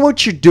 We know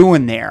what you're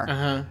doing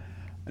there.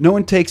 No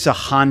one takes a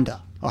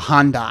Honda, a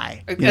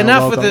Hyundai.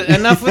 Enough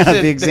with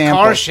the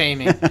car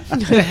shaming. What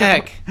the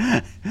heck?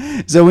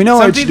 So we know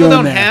what you're doing there. Some people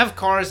don't have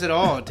cars at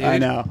all, dude. I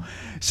know.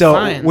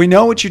 So we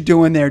know what you're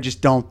doing there.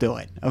 Just don't do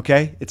it,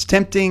 okay? It's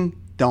tempting.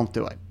 Don't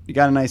do it. You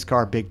got a nice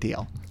car, big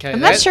deal. Okay, I'm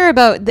not sure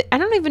about. I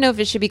don't even know if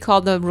it should be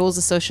called the rules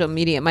of social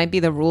media. It might be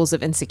the rules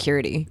of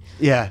insecurity.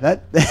 Yeah,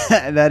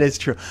 that is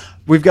true.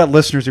 We've got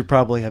listeners who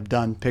probably have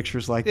done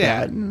pictures like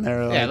that. And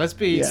they're like, let's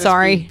be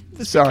sorry.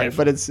 Sorry,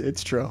 but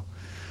it's true.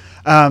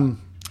 All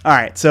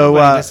right, so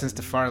nobody listens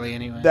to Farley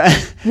anyway.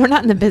 We're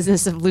not in the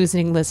business of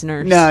losing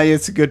listeners. No,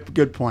 it's a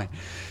good point.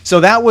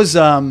 So that was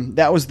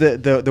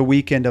the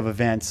weekend of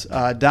events.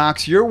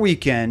 Docs, your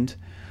weekend.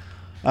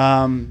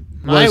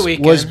 My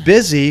weekend was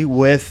busy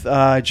with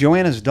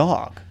Joanna's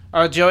dog.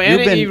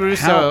 Joanna E.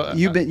 Russo.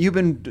 You've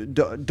been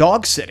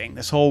dog sitting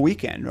this whole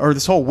weekend or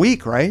this whole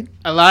week, right?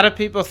 A lot of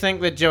people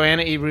think that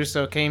Joanna E.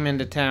 Russo came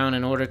into town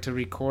in order to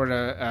record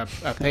a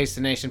Pace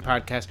the Nation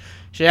podcast.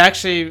 She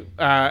actually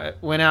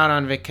went out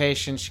on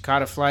vacation. She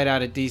caught a flight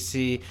out of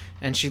D.C.,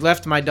 and she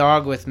left my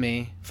dog with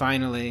me,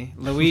 finally.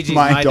 Luigi's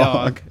my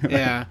dog.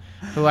 Yeah,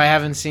 who I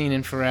haven't seen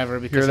in forever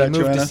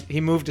because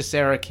he moved to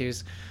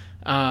Syracuse.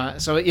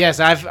 So, yes,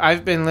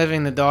 I've been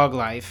living the dog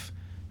life.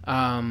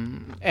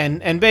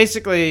 And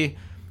basically,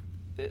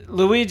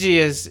 Luigi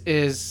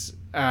is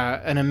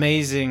an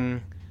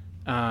amazing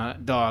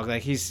dog.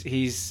 Like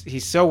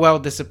he's so well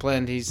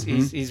disciplined. He's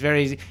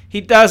very easy.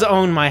 He does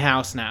own my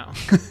house now.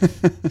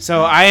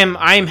 So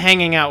I'm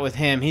hanging out with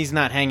him. He's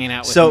not hanging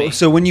out with me.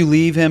 So when you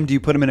leave him, do you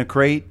put him in a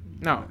crate?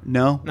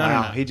 No.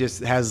 Wow. He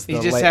just has the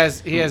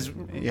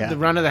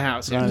run of the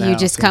house. Yeah. You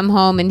just come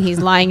home and he's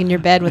lying in your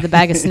bed with a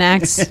bag of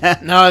snacks.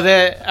 No,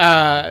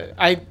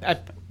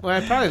 I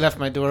probably left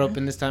my door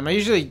open this time. I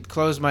usually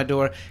close my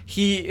door.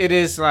 It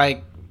is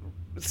like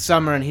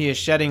summer and he is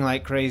shedding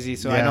like crazy,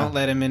 so I don't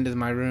let him into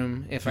my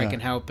room if I can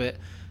help it.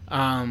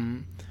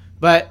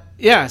 But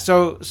yeah,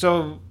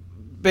 so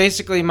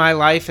basically my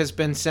life has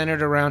been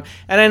centered around,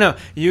 and I know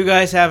you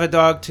guys have a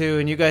dog too,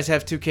 and you guys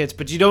have 2 kids,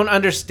 but you don't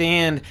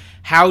understand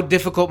how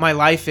difficult my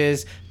life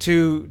is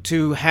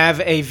to have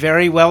a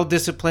very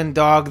well-disciplined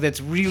dog that's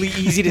really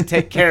easy to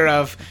take care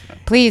of.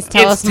 Please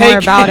tell us more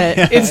about it.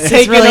 It's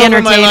taken really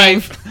over my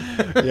life.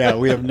 Yeah,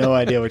 we have no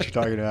idea what you're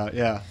talking about.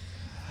 Yeah.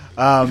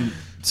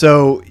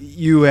 So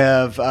you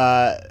have,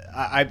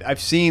 I've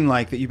seen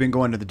like that you've been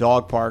going to the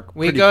dog park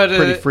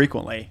pretty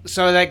frequently.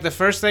 So like the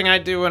first thing I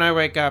do when I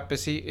wake up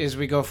is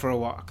we go for a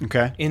walk.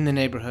 Okay. In the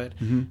neighborhood.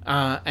 Mm-hmm.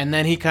 And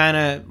then he kind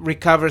of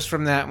recovers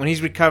from that. When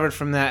he's recovered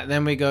from that,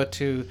 then we go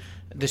to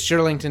the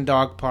Shirlington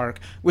Dog Park,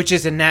 which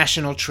is a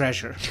national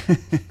treasure.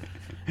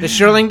 The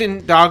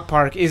Shirlington Dog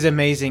Park is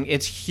amazing.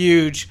 It's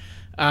huge.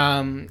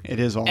 It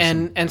is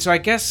awesome. And so I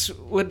guess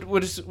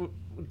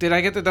did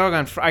I get the dog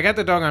on? I got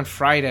the dog on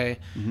Friday.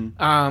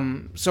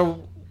 Mm-hmm.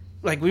 So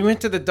like we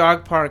went to the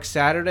dog park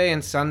Saturday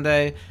and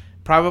Sunday,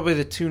 probably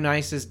the 2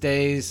 nicest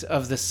days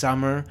of the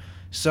summer.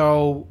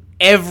 So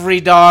every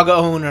dog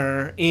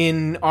owner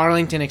in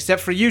Arlington,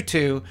 except for you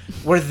 2,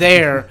 were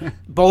there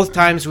both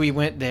times we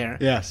went there.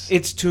 Yes,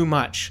 it's too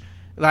much.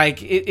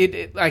 Like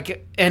it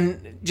like,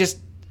 and just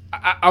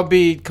I'll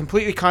be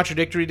completely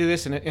contradictory to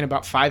this in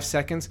about 5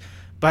 seconds,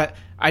 but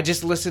I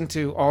just listened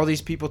to all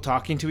these people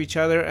talking to each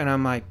other, and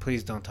I'm like,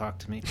 please don't talk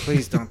to me.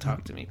 Please don't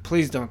talk to me.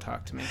 Please don't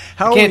talk to me.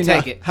 I can't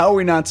take it. How are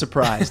we not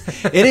surprised?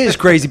 It is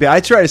crazy, but I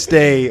try to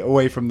stay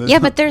away from this. Yeah,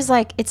 but it's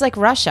like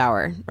rush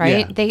hour,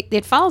 right? Yeah.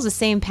 It follows the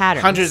same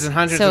pattern. Hundreds and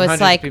hundreds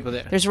of people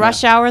there. There's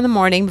rush hour in the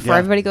morning before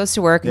everybody goes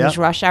to work, and there's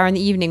rush hour in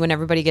the evening when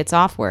everybody gets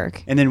off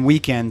work. And then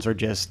weekends are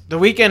just the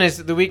weekend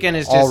is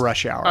all just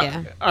rush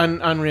hour.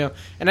 Unreal.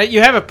 And you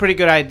have a pretty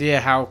good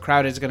idea how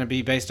crowded it's going to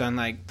be based on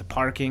like the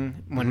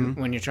parking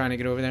when you're trying to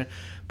get over there.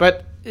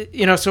 But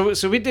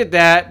so we did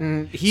that,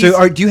 and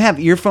do you have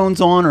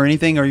earphones on or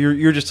anything, or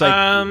you're just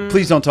like,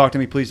 please don't talk to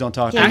me, please don't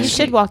talk to me? Yeah, you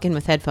should walk in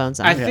with headphones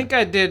on. I think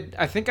I did.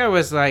 I think I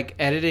was like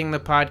editing the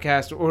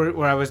podcast,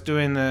 or I was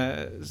doing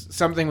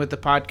something with the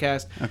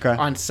podcast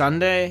on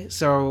Sunday.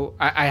 So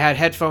I had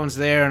headphones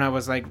there, and I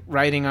was like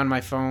writing on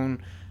my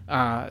phone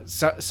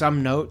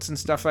some notes and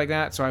stuff like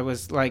that. So I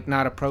was like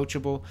not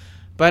approachable,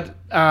 but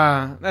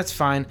that's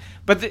fine.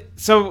 But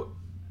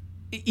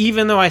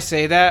even though I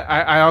say that,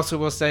 I also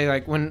will say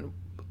like when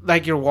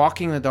like you're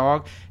walking the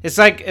dog, it's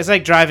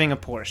like driving a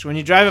Porsche. When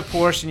you drive a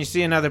Porsche and you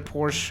see another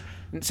Porsche,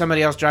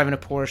 somebody else driving a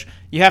Porsche,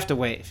 you have to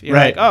wave. You're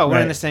like, oh,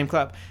 we're in the same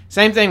club.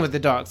 Same thing with the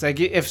dogs. Like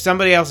if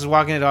somebody else is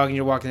walking the dog and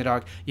you're walking the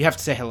dog, you have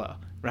to say hello,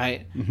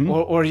 right? Mm-hmm.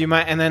 Or you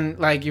might, and then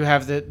like you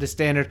have the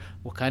standard,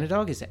 what kind of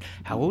dog is that?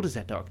 How old is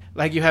that dog?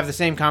 Like you have the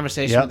same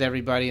conversation with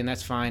everybody, and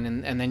that's fine.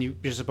 And then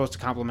you're supposed to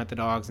compliment the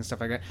dogs and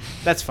stuff like that.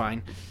 That's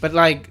fine. But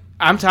like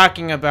I'm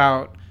talking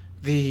about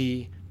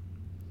the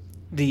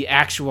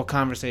actual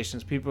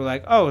conversations. People are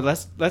like, oh,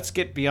 let's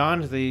get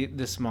beyond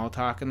the small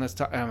talk and let's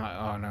talk. I'm like,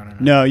 oh no.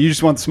 No, you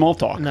just want the small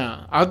talk.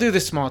 No, I'll do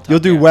the small talk. You'll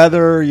do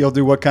weather. You'll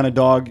do what kind of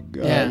dog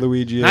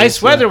Luigi is. Nice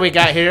weather we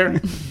got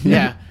here.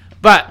 Yeah,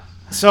 but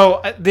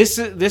so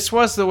this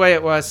was the way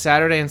it was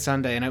Saturday and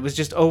Sunday, and it was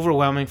just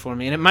overwhelming for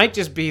me. And it might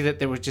just be that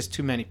there were just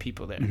too many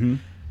people there. Mm-hmm.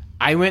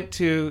 I went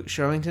to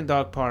Shirlington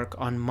Dog Park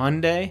on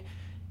Monday.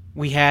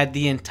 We had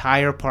the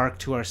entire park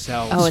to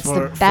ourselves. Oh, it's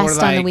the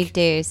best on the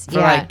weekdays. For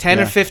like 10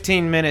 or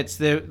 15 minutes,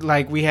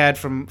 we had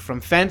from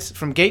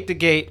gate to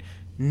gate,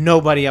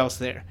 nobody else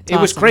there. It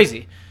was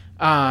crazy.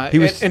 He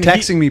was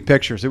texting me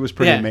pictures. It was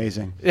pretty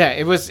amazing. Yeah,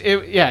 it was.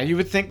 You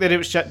would think that it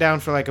was shut down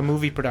for like a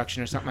movie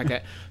production or something like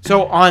that.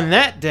 So on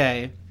that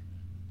day,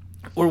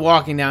 we're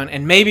walking down,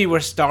 and maybe we're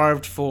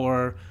starved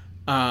for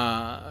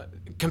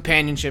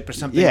companionship or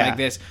something like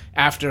this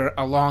after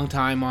a long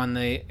time on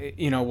the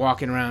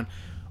walking around.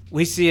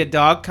 We see a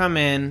dog come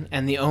in,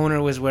 and the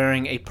owner was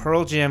wearing a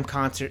Pearl Jam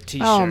concert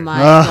T-shirt. Oh, my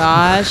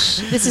gosh.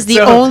 This is the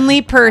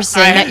only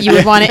person that you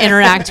would want to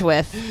interact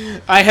with.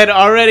 I had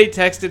already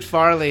texted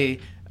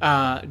Farley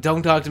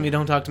don't talk to me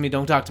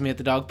at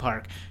the dog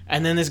park.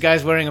 And then this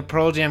guy's wearing a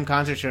Pearl Jam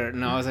concert shirt,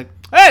 and I was like,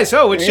 hey,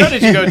 so which show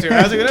did you go to?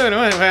 I was like,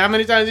 no, how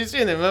many times have you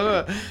seen them?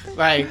 Blah, blah.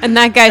 Like, and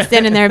that guy's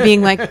standing there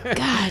being like,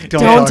 God,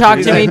 don't talk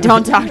to me,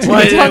 don't talk to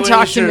me, don't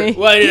talk to me.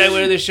 Why did I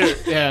wear this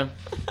shirt? Yeah.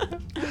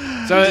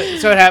 So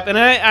it happened.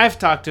 And I've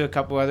talked to a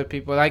couple other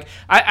people. Like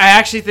I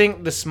actually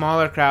think the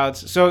smaller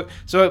crowds. So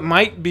it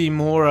might be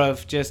more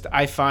of just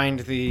I find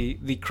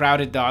the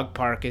crowded dog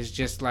park is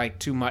just like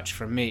too much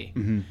for me.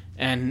 Mm-hmm.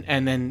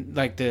 And then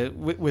like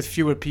with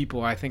fewer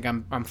people, I think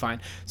I'm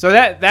fine. So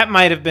that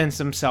might have been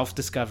some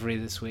self-discovery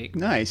this week.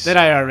 Nice. That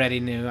I already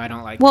knew. I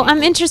don't like. Well, people.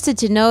 I'm interested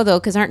to know though,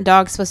 because aren't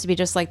dogs supposed to be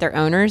just like their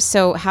owners?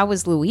 So how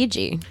was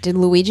Luigi? Did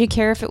Luigi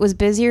care if it was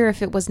busy or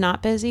if it was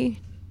not busy?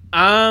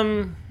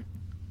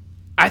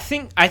 I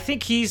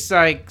think he's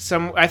like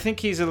I think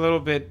he's a little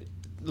bit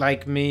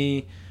like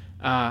me.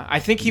 I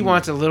think he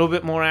wants a little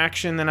bit more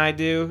action than I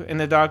do in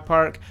the dog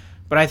park.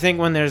 But I think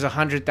when there's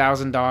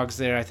 100,000 dogs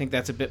there, I think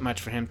that's a bit much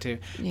for him too.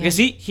 Yeah. Because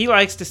he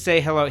likes to say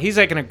hello. He's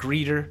like a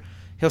greeter.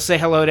 He'll say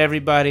hello to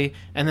everybody,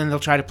 and then they'll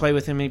try to play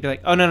with him, and he'd be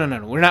like, "Oh no,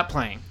 we're not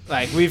playing.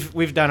 Like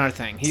we've done our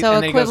thing." So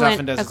and then he goes off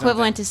and does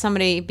equivalent to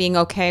somebody being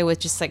okay with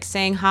just like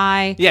saying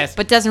hi, yes,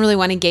 but doesn't really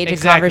want to engage in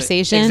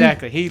conversation.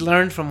 Exactly. He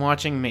learned from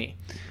watching me.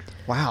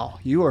 Wow,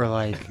 you are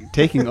like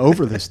taking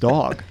over this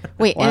dog.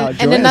 Wait, wow,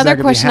 and another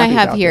question I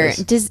have here: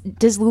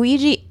 Does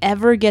Luigi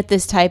ever get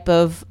this type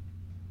of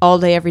all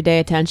day, every day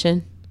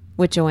attention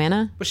with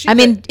Joanna?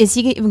 Well, is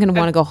he even going to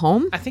want to go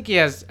home? I think he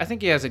has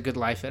a good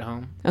life at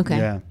home.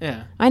 Okay.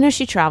 Yeah. I know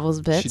she travels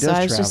a bit, she so does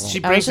I was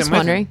travel. just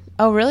wondering.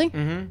 Oh, really?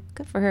 Mm-hmm.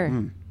 Good for her.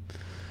 Mm.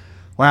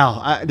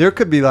 Wow, there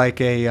could be like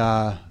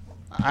a.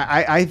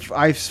 I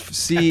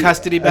see a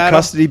custody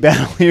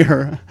battle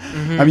here.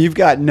 Mm-hmm. I mean, you've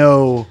got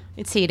no.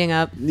 It's heating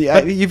up.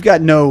 Yeah, you've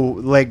got no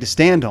leg to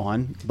stand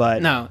on,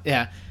 but no,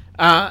 yeah.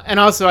 And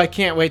also, I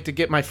can't wait to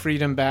get my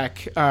freedom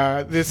back.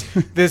 This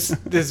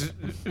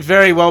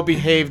very well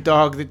behaved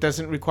dog that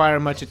doesn't require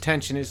much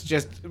attention is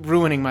just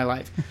ruining my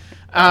life.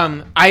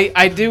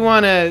 I do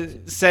want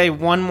to say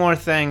one more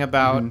thing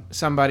about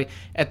somebody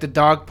at the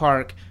dog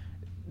park.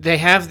 They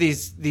have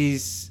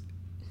these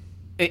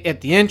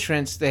at the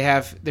entrance.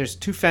 There's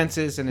two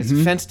fences and it's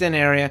a fenced in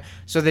area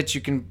so that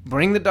you can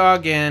bring the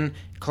dog in,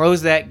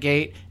 close that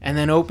gate, and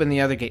then open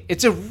the other gate.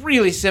 It's a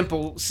really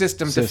simple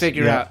system to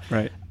figure out.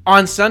 Right.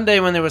 On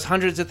Sunday, when there was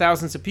hundreds of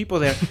thousands of people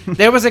there,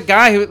 there was a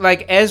guy who,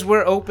 like, as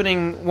we're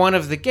opening one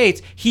of the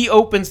gates, he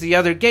opens the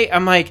other gate.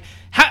 I'm like,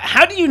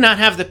 how do you not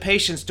have the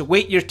patience to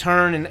wait your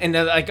turn and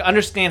like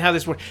understand how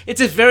this works? It's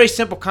a very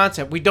simple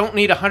concept. We don't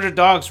need 100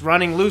 dogs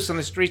running loose on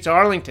the streets of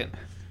Arlington.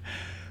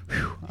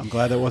 Whew, I'm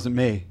glad that wasn't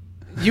me.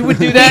 You would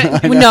do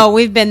that? No,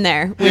 we've been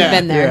there. We've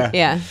been there.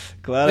 Yeah.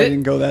 Glad I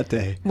didn't go that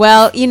day.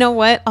 Well, you know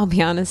what? I'll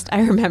be honest.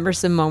 I remember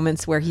some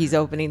moments where he's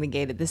opening the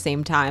gate at the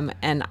same time,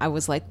 and I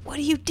was like, "What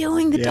are you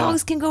doing? The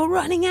dogs can go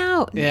running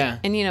out." Yeah.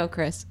 And you know,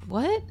 Chris,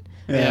 what?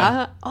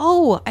 Yeah.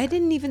 I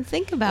didn't even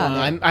think about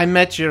it. I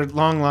met your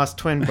long lost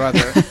twin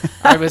brother.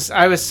 I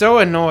was so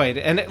annoyed,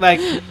 and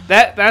like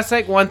that's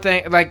like one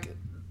thing. Like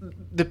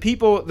the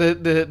people,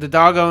 the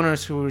dog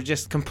owners who were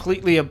just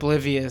completely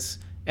oblivious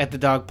at the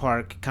dog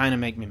park kind of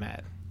make me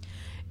mad.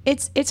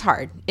 It's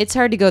hard. It's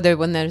hard to go there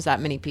when there's that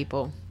many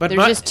people. But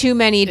there's just too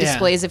many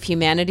displays of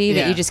humanity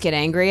that you just get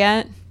angry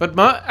at. But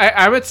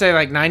I would say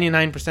like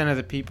 99% of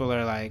the people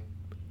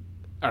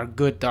are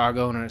good dog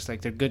owners. Like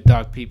they're good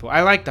dog people.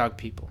 I like dog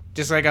people,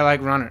 just like I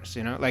like runners.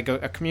 You know, like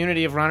a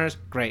community of runners,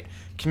 great.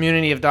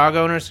 Community of dog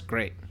owners,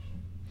 great.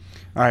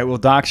 All right. Well,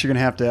 Docs, you're going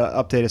to have to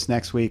update us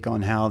next week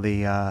on how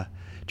the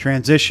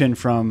transition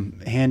from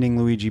handing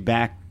Luigi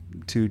back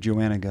to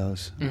Joanna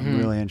goes. Mm-hmm. I'm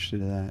really interested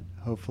in that.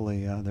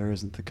 Hopefully there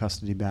isn't the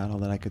custody battle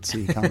that I could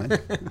see coming. All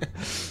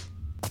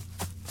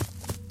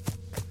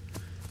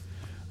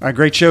right,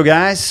 great show,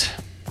 guys.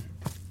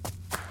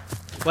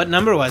 What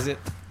number was it?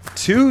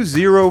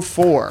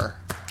 204.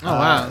 Oh,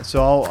 wow.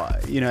 So,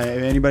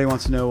 if anybody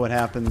wants to know what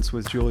happens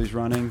with Julie's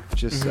running,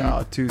 just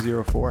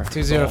 204.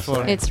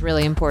 204. It's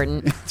really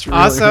important. It's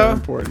really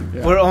important.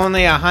 Yeah. We're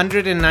only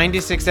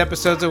 196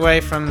 episodes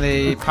away from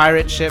the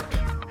pirate ship.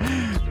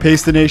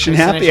 Pace the Nation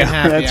Happy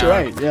Hour. That's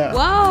right. Yeah.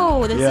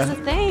 Whoa, this is a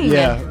thing.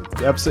 Yeah.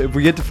 If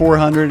we get to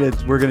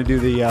 400, we're going to do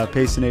the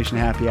Pace the Nation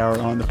Happy Hour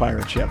on the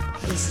pirate ship.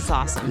 This is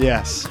awesome.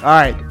 Yes. All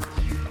right.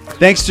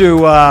 Thanks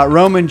to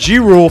Roman G.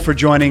 Rule for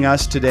joining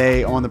us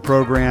today on the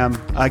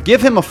program.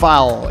 Give him a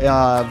follow.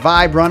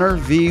 Vibe Runner,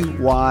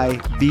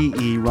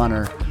 VYBE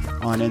Runner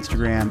on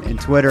Instagram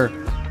and Twitter.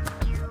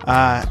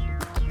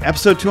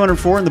 Episode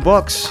 204 in the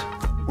books.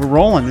 We're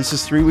rolling. This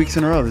is 3 weeks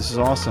in a row. This is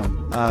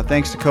awesome.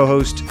 Thanks to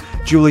co-host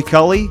Julie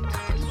Cully.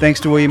 Thanks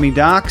to William E.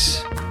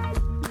 Docs.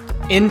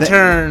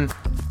 Intern.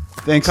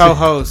 Thanks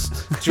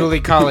co-host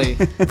Julie Cully.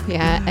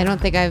 Yeah, I don't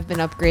think I've been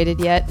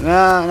upgraded yet.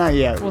 No, not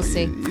yet. We'll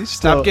see.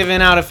 Stop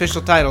giving out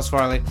official titles,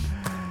 Farley.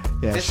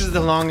 Yes. This is the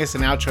longest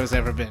an outro's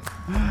ever been.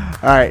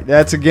 All right,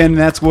 that's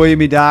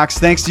William E. Docs.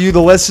 Thanks to you,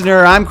 the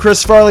listener. I'm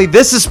Chris Farley.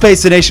 This is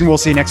Space the Nation. We'll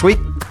see you next week.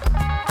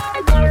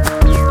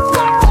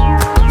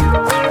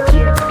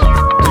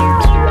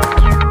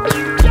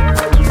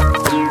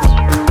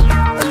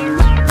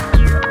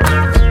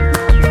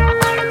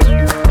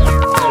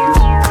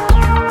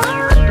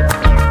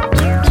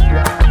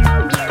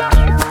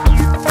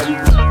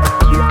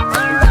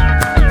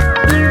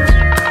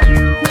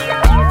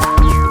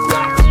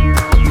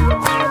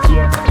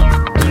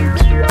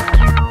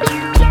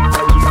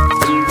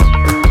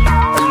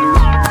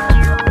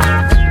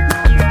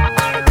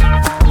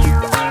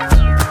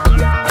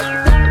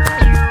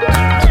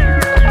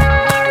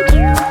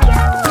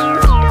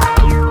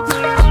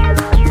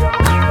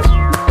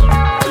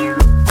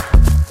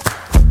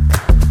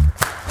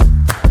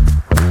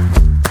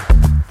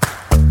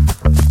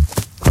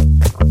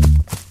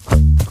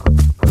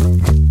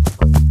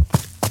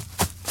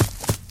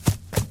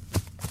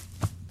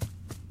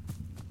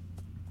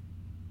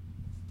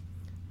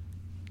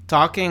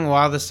 talking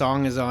while the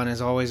song is on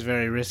is always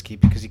very risky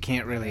because you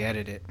can't really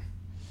edit it.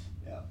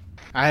 Yeah.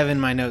 I have in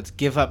my notes,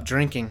 give up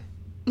drinking.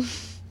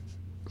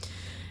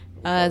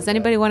 Does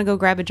anybody want to go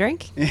grab a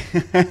drink? I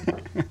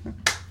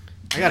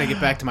gotta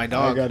get back to my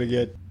dog. I gotta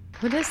get.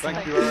 What is Thank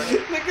that? you,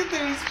 Eric. Look at the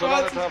So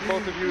now response. to have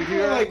both of you You're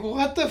here. like,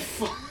 what the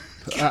fuck?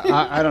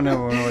 I don't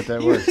know what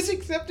that He was. was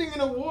accepting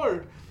an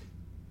award.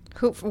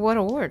 Who, for what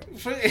award?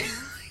 For,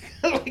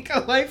 like a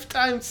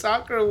lifetime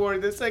soccer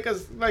award. That's like a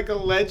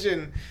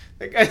legend.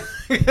 Like a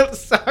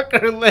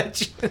soccer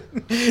legend.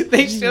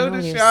 They showed know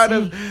a what shot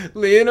you're of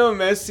Lionel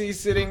Messi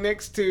sitting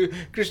next to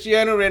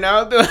Cristiano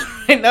Ronaldo.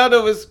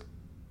 Ronaldo was.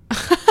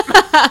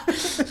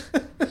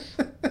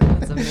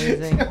 That's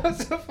amazing. That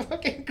was a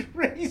fucking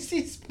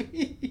crazy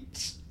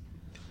speech.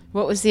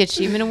 What was the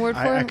achievement award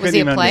for? I Was couldn't he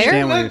a even player?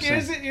 understand what Look, you're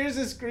here's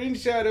a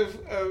screenshot of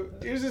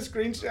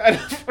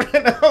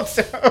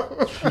Ronaldo.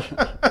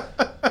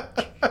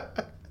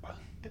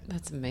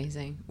 That's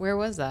amazing. Where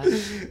was that?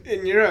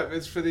 In Europe,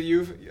 it's for the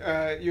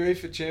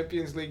UEFA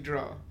Champions League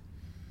draw.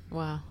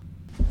 Wow.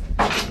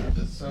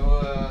 So, Is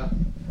there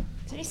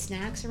any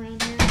snacks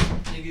around here?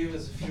 they gave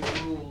us a few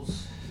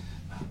rules,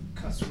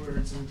 cuss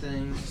words and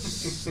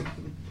things.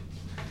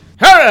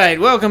 All right,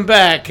 welcome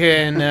back.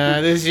 And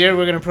this year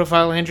we're going to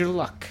profile Andrew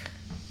Luck.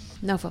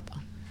 No football.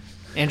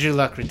 Andrew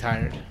Luck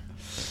retired.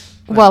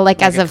 Well,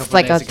 like as a of couple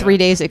like days ago. 3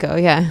 days ago,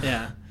 yeah.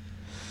 Yeah.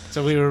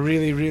 So we were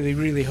really, really,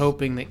 really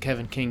hoping that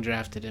Kevin King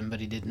drafted him,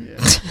 but he didn't.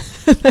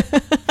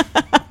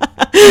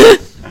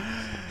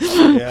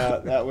 Yeah,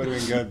 that would have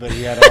been good, but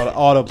he had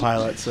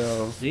autopilot,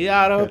 so. The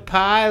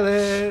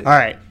autopilot. All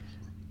right.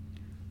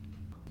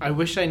 I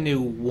wish I knew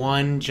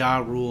one Ja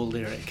Rule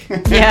lyric.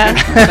 Yeah.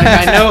 Like,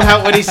 I know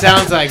what he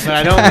sounds like, but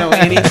I don't know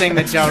anything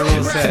that Ja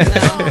Rule says.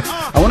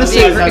 I want to Be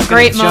see a if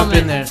great Jump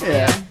in moment.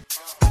 there. Yeah.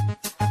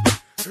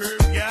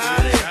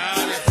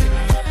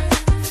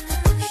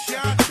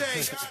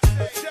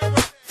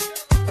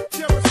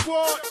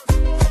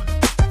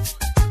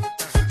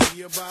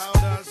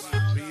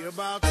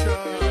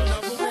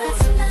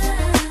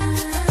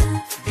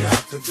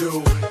 Got to do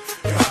with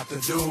it. Got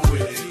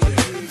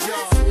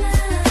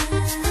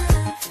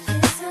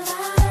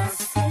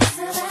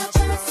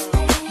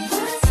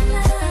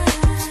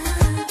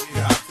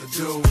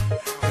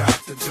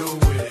to do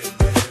with it,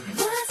 baby.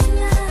 What's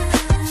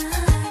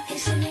love? It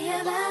should be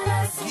about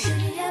us. It should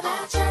be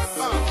about us.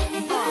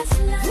 What's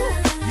love?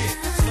 Yeah,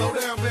 slow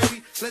down,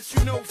 baby. Let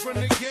you know from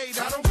the gate,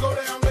 I don't go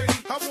down, lady.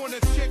 I want a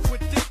chick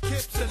with thick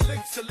hips and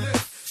links to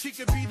lips. She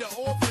could be the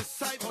office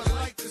type, but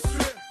like the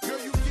strip. Girl,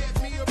 you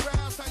get me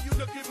aroused, how you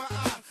look in my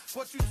eye.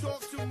 But you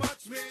talk too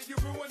much, man. You're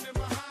ruining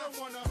my high. I don't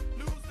wanna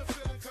lose the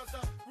feeling 'cause the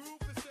roof